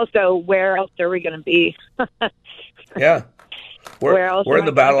 Also, where else are we going to be? Yeah. We're in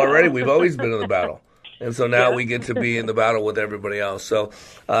the battle already. We've always been in the battle. And so now we get to be in the battle with everybody else. So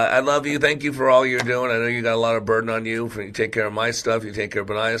I love you. Thank you for all you're doing. I know you got a lot of burden on you. You take care of my stuff. You take care of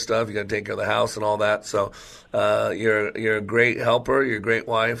Benaya's stuff. You got to take care of the house and all that. So you're a great helper. You're a great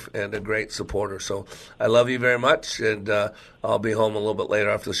wife and a great supporter. So I love you very much. And I'll be home a little bit later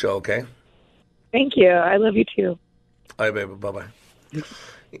after the show, okay? Thank you. I love you too. All right, baby. Bye-bye.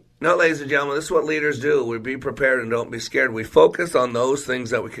 No, ladies and gentlemen, this is what leaders do. We be prepared and don't be scared. We focus on those things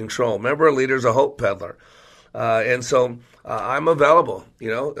that we control. Remember, a leader's a hope peddler. And so I'm available.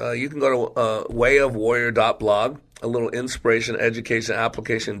 You know, you can go to wayofwarrior.blog a little inspiration, education,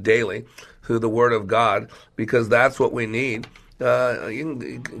 application daily through the Word of God, because that's what we need.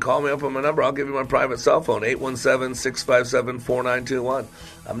 You can call me up on my number. I'll give you my private cell phone, 817-657-4921.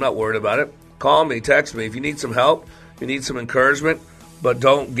 I'm not worried about it. Call me, text me. If you need some help, if you need some encouragement, but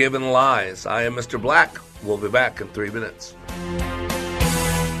don't give in lies. I am Mr. Black. We'll be back in 3 minutes.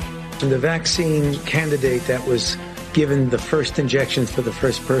 The vaccine candidate that was given the first injections for the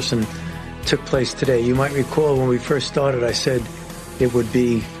first person took place today. You might recall when we first started, I said it would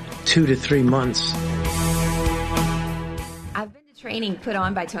be 2 to 3 months. I've been to training put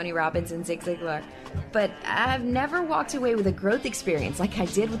on by Tony Robbins and Zig Ziglar, but I've never walked away with a growth experience like I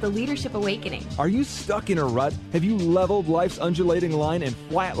did with the Leadership Awakening. Are you stuck in a rut? Have you leveled life's undulating line and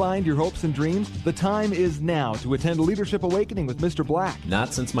flatlined your hopes and dreams? The time is now to attend Leadership Awakening with Mr. Black.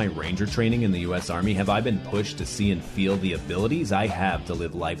 Not since my Ranger training in the U.S. Army have I been pushed to see and feel the abilities I have to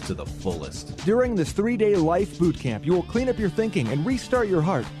live life to the fullest. During this 3-day life boot camp, you will clean up your thinking and restart your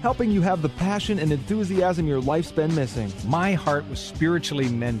heart, helping you have the passion and enthusiasm your life's been missing. My heart was spiritually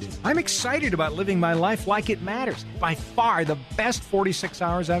mended. I'm excited about living my life like it matters. By far the best 46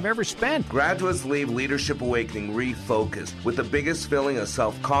 hours I've ever spent. Graduates leave Leadership Awakening refocused with the biggest feeling of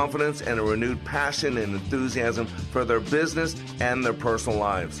self-confidence and a renewed passion and enthusiasm for their business and their personal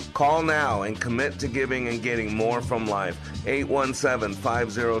lives. Call now and commit to giving and getting more from life.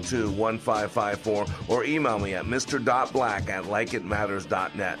 817-502-1554 or email me at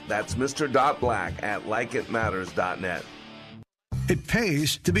mr.black@likeitmatters.net. That's mr.black@likeitmatters.net. It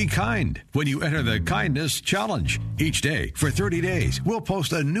pays to be kind when you enter the Kindness Challenge. Each day for 30 days, we'll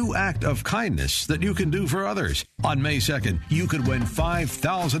post a new act of kindness that you can do for others. On May 2nd, you could win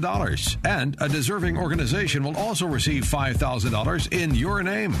 $5,000, and a deserving organization will also receive $5,000 in your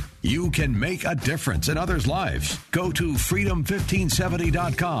name. You can make a difference in others' lives. Go to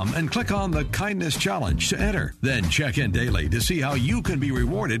freedom1570.com and click on the Kindness Challenge to enter. Then check in daily to see how you can be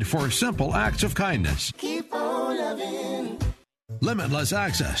rewarded for simple acts of kindness. Keep on loving. Limitless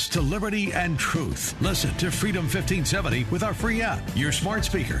access to liberty and truth. Listen to Freedom 1570 with our free app, your smart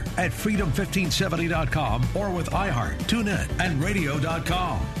speaker, at freedom1570.com or with iHeart, TuneIn, and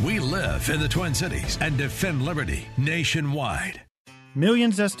radio.com. We live in the Twin Cities and defend liberty nationwide.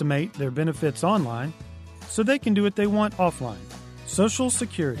 Millions estimate their benefits online so they can do what they want offline. Social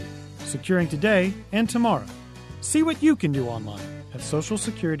Security, securing today and tomorrow. See what you can do online at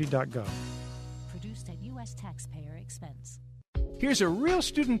socialsecurity.gov. Produced at U.S. taxpayer expense. Here's a real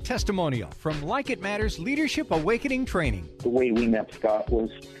student testimonial from Like It Matters Leadership Awakening Training. The way we met Scott was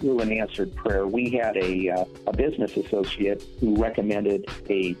through an answered prayer. We had a business associate who recommended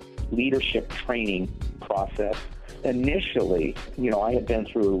a leadership training process. Initially, I had been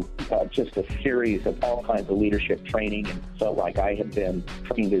through just a series of all kinds of leadership training and felt like I had been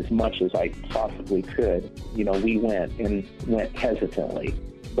trained as much as I possibly could. We went hesitantly.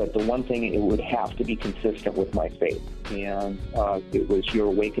 But the one thing, it would have to be consistent with my faith. And it was your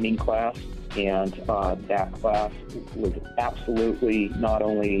awakening class. And that class was absolutely not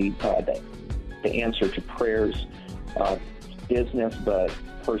only the answer to prayers, business, but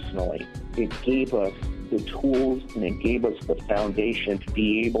personally. It gave us the tools and it gave us the foundation to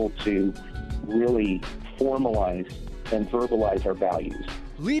be able to really formalize and verbalize our values.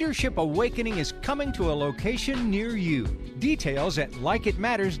 Leadership Awakening is coming to a location near you. Details at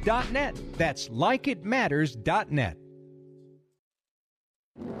likeitmatters.net. That's likeitmatters.net.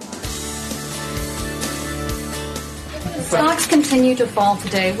 Stocks continue to fall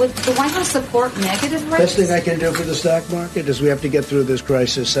today. Would the White House support negative rates? Best thing I can do for the stock market is we have to get through this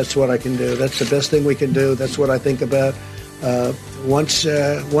crisis. That's what I can do. That's the best thing we can do. That's what I think about. Once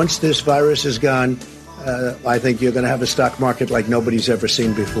this virus is gone, I think you're going to have a stock market like nobody's ever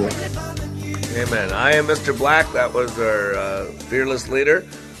seen before. Amen. I am Mr. Black. That was our fearless leader,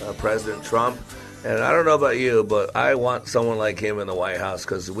 President Trump. And I don't know about you, but I want someone like him in the White House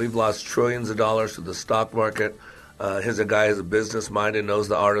because we've lost trillions of dollars to the stock market. He's a guy who's a business mind and knows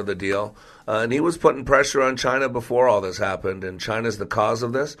the art of the deal. And he was putting pressure on China before all this happened, and China's the cause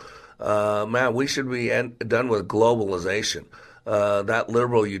of this. Man, we should be done with globalization. That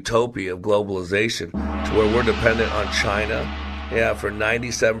liberal utopia of globalization to where we're dependent on China. Yeah, for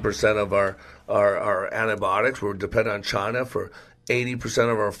 97% of our antibiotics, we're dependent on China for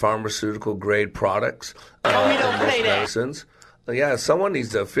 80% of our pharmaceutical grade products. We don't pay medicines. Yeah, someone needs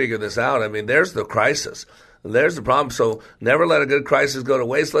to figure this out. I mean, there's the crisis. There's the problem. So never let a good crisis go to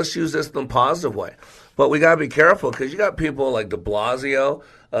waste. Let's use this in a positive way. But we got to be careful because you got people like de Blasio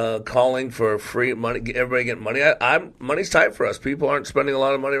calling for free money, everybody getting money. Money's tight for us. People aren't spending a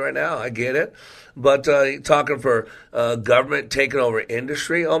lot of money right now. I get it. But talking for government taking over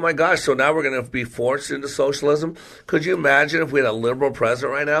industry, oh my gosh, so now we're going to be forced into socialism? Could you imagine if we had a liberal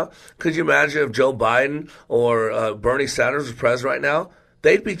president right now? Could you imagine if Joe Biden or Bernie Sanders was president right now?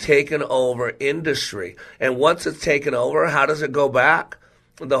 They'd be taking over industry. And once it's taken over, how does it go back?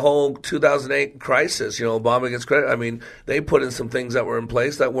 The whole 2008 crisis, Obama gets credit. I mean, they put in some things that were in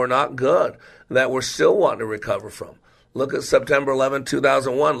place that were not good, that we're still wanting to recover from. Look at September 11,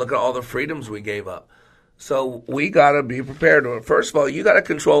 2001. Look at all the freedoms we gave up. So we got to be prepared. First of all, you got to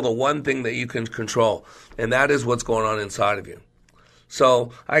control the one thing that you can control, and that is what's going on inside of you.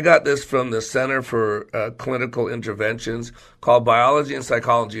 So I got this from the Center for Clinical Interventions called Biology and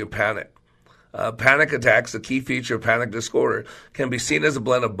Psychology of Panic. Panic attacks, the key feature of panic disorder, can be seen as a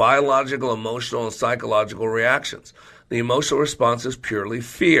blend of biological, emotional, and psychological reactions. The emotional response is purely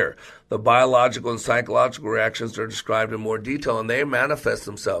fear. The biological and psychological reactions are described in more detail, and they manifest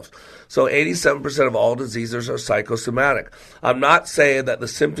themselves. So 87% of all diseases are psychosomatic. I'm not saying that the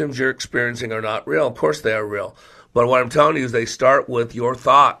symptoms you're experiencing are not real. Of course they are real. But what I'm telling you is they start with your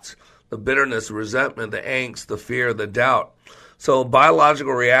thoughts, the bitterness, the resentment, the angst, the fear, the doubt. So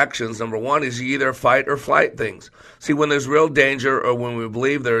biological reactions, number one, is you either fight or flight things. See, when there's real danger or when we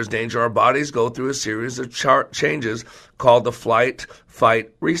believe there is danger, our bodies go through a series of changes called the flight, fight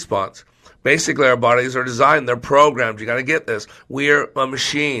response. Basically, our bodies are designed, they're programmed. You got to get this. We are a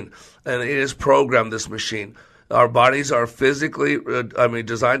machine, and it is programmed, this machine. Our bodies are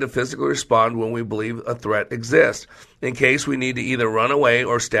designed to physically respond when we believe a threat exists, in case we need to either run away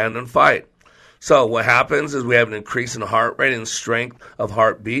or stand and fight. So what happens is we have an increase in heart rate and strength of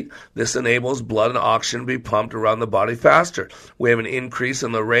heartbeat. This enables blood and oxygen to be pumped around the body faster. We have an increase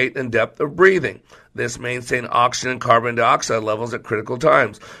in the rate and depth of breathing. This maintains oxygen and carbon dioxide levels at critical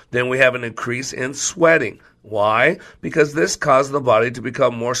times. Then we have an increase in sweating. Why? Because this causes the body to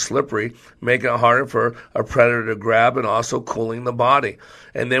become more slippery, making it harder for a predator to grab and also cooling the body.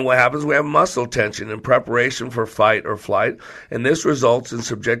 And then what happens? We have muscle tension in preparation for fight or flight, and this results in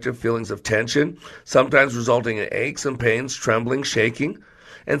subjective feelings of tension, sometimes resulting in aches and pains, trembling, shaking.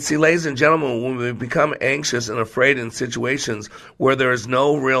 And see, ladies and gentlemen, when we become anxious and afraid in situations where there is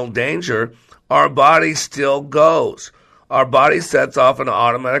no real danger, our body still goes. Our body sets off an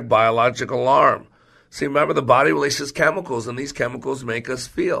automatic biological alarm. See, remember, the body releases chemicals, and these chemicals make us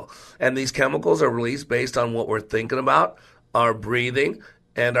feel. And these chemicals are released based on what we're thinking about, our breathing,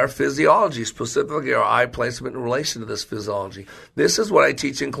 and our physiology, specifically our eye placement in relation to this physiology. This is what I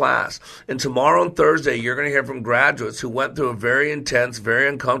teach in class. And tomorrow and Thursday, you're going to hear from graduates who went through a very intense, very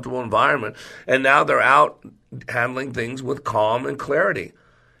uncomfortable environment, and now they're out handling things with calm and clarity.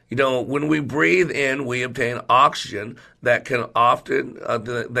 When we breathe in, we obtain oxygen that can often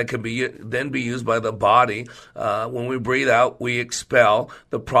then be used by the body. When we breathe out, we expel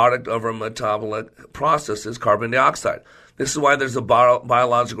the product of our metabolic processes, carbon dioxide. This is why there's a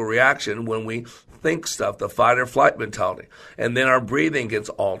biological reaction when we think stuff, the fight or flight mentality. And then our breathing gets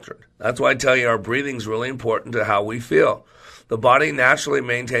altered. That's why I tell you our breathing is really important to how we feel. The body naturally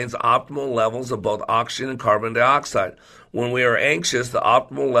maintains optimal levels of both oxygen and carbon dioxide. When we are anxious, the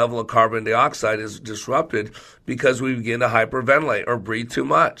optimal level of carbon dioxide is disrupted because we begin to hyperventilate or breathe too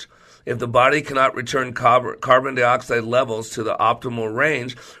much. If the body cannot return carbon dioxide levels to the optimal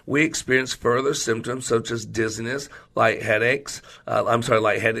range, we experience further symptoms such as dizziness, lightheadedness,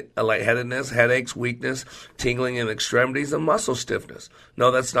 headaches, weakness, tingling in extremities, and muscle stiffness.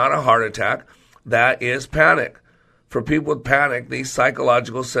 No, that's not a heart attack. That is panic. For people with panic, these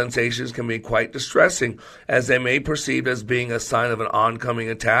psychological sensations can be quite distressing, as they may perceive as being a sign of an oncoming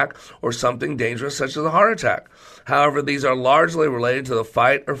attack or something dangerous such as a heart attack. However, these are largely related to the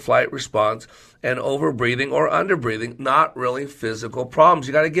fight or flight response and overbreathing or underbreathing, not really physical problems.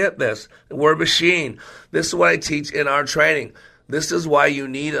 You got to get this. We're a machine. This is what I teach in our training. This is why you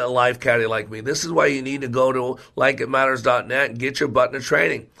need a life caddy like me. This is why you need to go to likeitmatters.net and get your butt into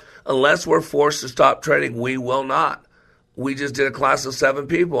training. Unless we're forced to stop training, we will not. We just did a class of 7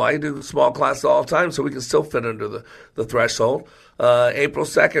 people. I do small classes all the time, so we can still fit under the threshold. April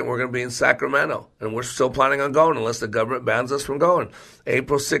 2nd, we're going to be in Sacramento, and we're still planning on going unless the government bans us from going.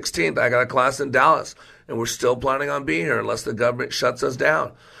 April 16th, I got a class in Dallas, and we're still planning on being here unless the government shuts us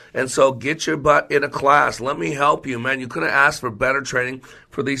down. And so get your butt in a class. Let me help you, man. You couldn't ask for better training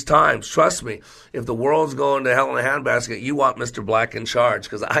for these times. Trust me, if the world's going to hell in a handbasket, you want Mr. Black in charge,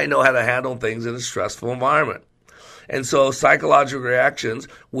 because I know how to handle things in a stressful environment. And so psychological reactions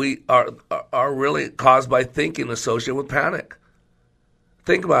are really caused by thinking associated with panic.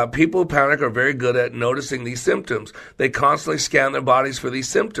 Think about it. People who panic are very good at noticing these symptoms. They constantly scan their bodies for these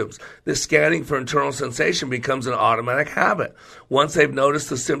symptoms. This scanning for internal sensation becomes an automatic habit. Once they've noticed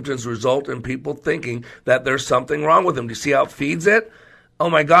the symptoms result in people thinking that there's something wrong with them. Do you see how it feeds it?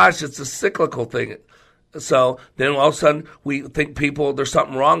 Oh my gosh, it's a cyclical thing. So then all of a sudden we think there's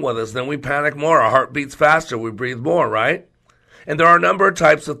something wrong with us. Then we panic more. Our heart beats faster. We breathe more, right? And there are a number of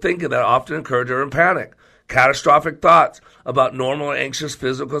types of thinking that often occur during panic. Catastrophic thoughts about normal or anxious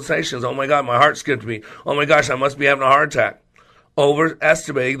physical sensations. Oh my God, my heart skipped me. Oh my gosh, I must be having a heart attack.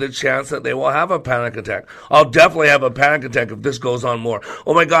 Overestimating the chance that they will have a panic attack. I'll definitely have a panic attack if this goes on more.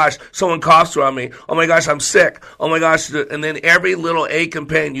 Oh my gosh, someone coughs around me. Oh my gosh, I'm sick. Oh my gosh, and then every little ache and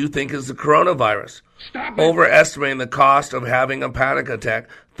pain you think is the coronavirus. Overestimating the cost of having a panic attack,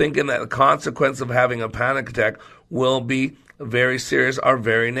 thinking that the consequence of having a panic attack will be very serious, are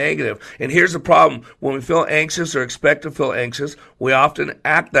very negative. And here's the problem. When we feel anxious or expect to feel anxious, we often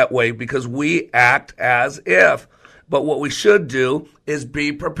act that way because we act as if. But what we should do is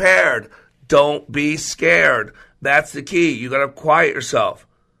be prepared. Don't be scared. That's the key. You got to quiet yourself.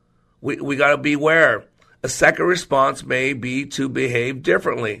 We got to beware. A second response may be to behave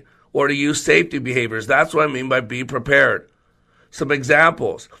differently or to use safety behaviors. That's what I mean by be prepared. Some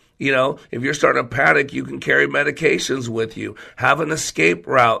examples. If you're starting to panic, you can carry medications with you. Have an escape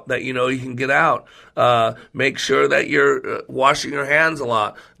route that you can get out. Make sure that you're washing your hands a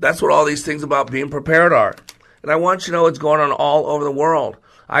lot. That's what all these things about being prepared are. And I want you to know what's going on all over the world.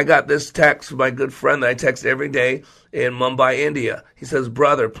 I got this text from my good friend that I text every day in Mumbai, India. He says,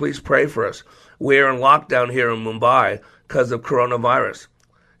 "Brother, please pray for us. We're in lockdown here in Mumbai because of coronavirus."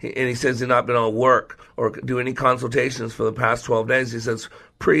 And he says he's not been able to work or do any consultations for the past 12 days. He says,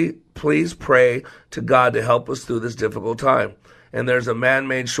 please pray to God to help us through this difficult time. And there's a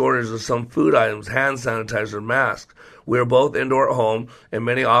man-made shortage of some food items, hand sanitizer, masks. We are both indoor at home, and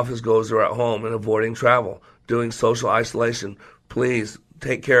many office goers are at home and avoiding travel, doing social isolation. Please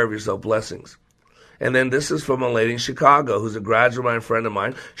take care of yourself. Blessings. And then this is from a lady in Chicago who's a graduate friend of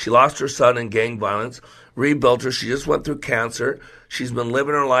mine. She lost her son in gang violence, rebuilt her. She just went through cancer. She's been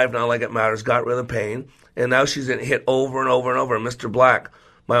living her life now like it matters, got rid of the pain, and now she's getting hit over and over and over. Mr. Black,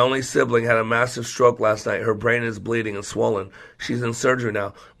 my only sibling, had a massive stroke last night. Her brain is bleeding and swollen. She's in surgery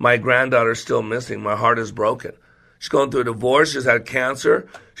now. My granddaughter's still missing. My heart is broken. She's going through a divorce. She's had cancer.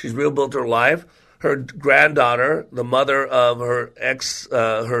 She's rebuilt her life. Her granddaughter, the mother of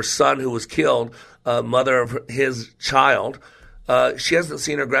her son who was killed, mother of his child, she hasn't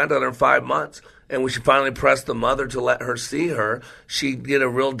seen her granddaughter in 5 months. And when she finally pressed the mother to let her see her, she did a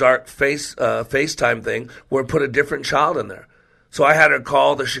real dark FaceTime thing where it put a different child in there. So I had her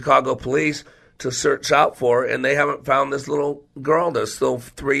call the Chicago police to search out for her, and they haven't found this little girl, this little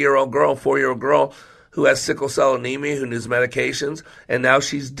 3-year-old girl, 4-year-old girl who has sickle cell anemia, who needs medications, and now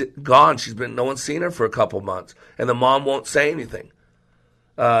she's gone. No one's seen her for a couple months, and the mom won't say anything.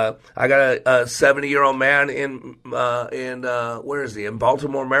 I got a 70-year-old man in where is he? In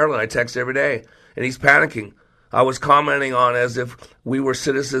Baltimore, Maryland. I text every day, and he's panicking. I was commenting on as if we were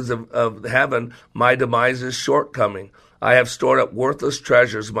citizens of heaven. My demise is shortcoming. I have stored up worthless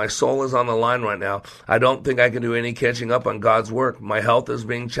treasures. My soul is on the line right now. I don't think I can do any catching up on God's work. My health is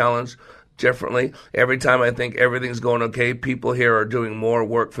being challenged differently. Every time I think everything's going okay, people here are doing more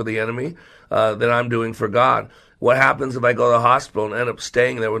work for the enemy than I'm doing for God. What happens if I go to the hospital and end up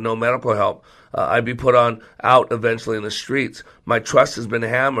staying there with no medical help? I'd be put out eventually in the streets. My trust has been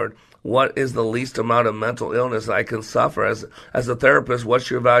hammered. What is the least amount of mental illness I can suffer? As a therapist, what's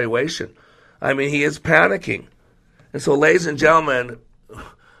your evaluation? I mean, he is panicking. And so, ladies and gentlemen,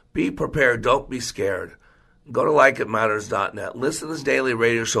 be prepared. Don't be scared. Go to likeitmatters.net. Listen to this daily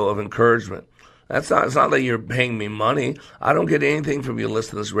radio show of encouragement. It's not that you're paying me money. I don't get anything from you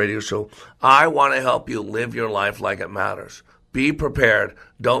listening to this radio show. I want to help you live your life like it matters. Be prepared.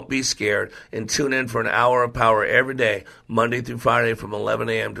 Don't be scared. And tune in for an hour of power every day, Monday through Friday from 11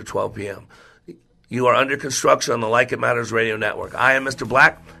 a.m. to 12 p.m. You are under construction on the Like It Matters radio network. I am Mr.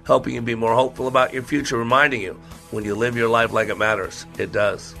 Black, helping you be more hopeful about your future, reminding you, when you live your life like it matters, it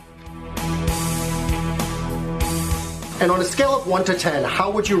does. And on a scale of 1 to 10,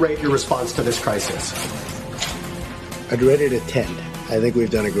 how would you rate your response to this crisis? I'd rate it a 10. I think we've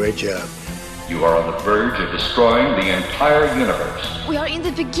done a great job. You are on the verge of destroying the entire universe. We are in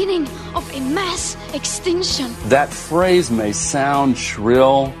the beginning of a mass extinction. That phrase may sound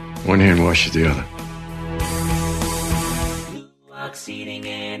shrill. One hand washes the other. Seating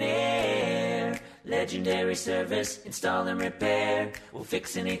and air, legendary service, install and repair. We'll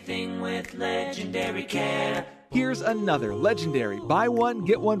fix anything with legendary care. Here's another legendary buy one,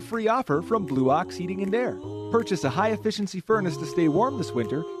 get one free offer from Blue Ox Heating and Air. Purchase a high-efficiency furnace to stay warm this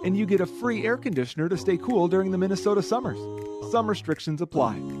winter, and you get a free air conditioner to stay cool during the Minnesota summers. Some restrictions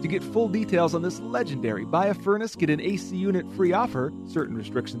apply. To get full details on this legendary buy a furnace, get an AC unit free offer, certain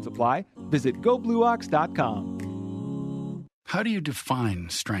restrictions apply, visit goblueox.com. How do you define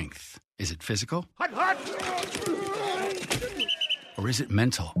strength? Is it physical? Or is it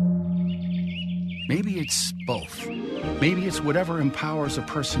mental? Maybe it's both. Maybe it's whatever empowers a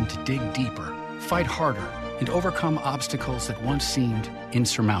person to dig deeper, fight harder, and overcome obstacles that once seemed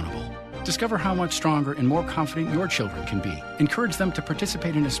insurmountable. Discover how much stronger and more confident your children can be. Encourage them to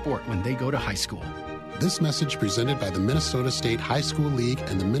participate in a sport when they go to high school. This message presented by the Minnesota State High School League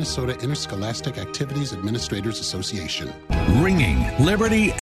and the Minnesota Interscholastic Activities Administrators Association. Ringing Liberty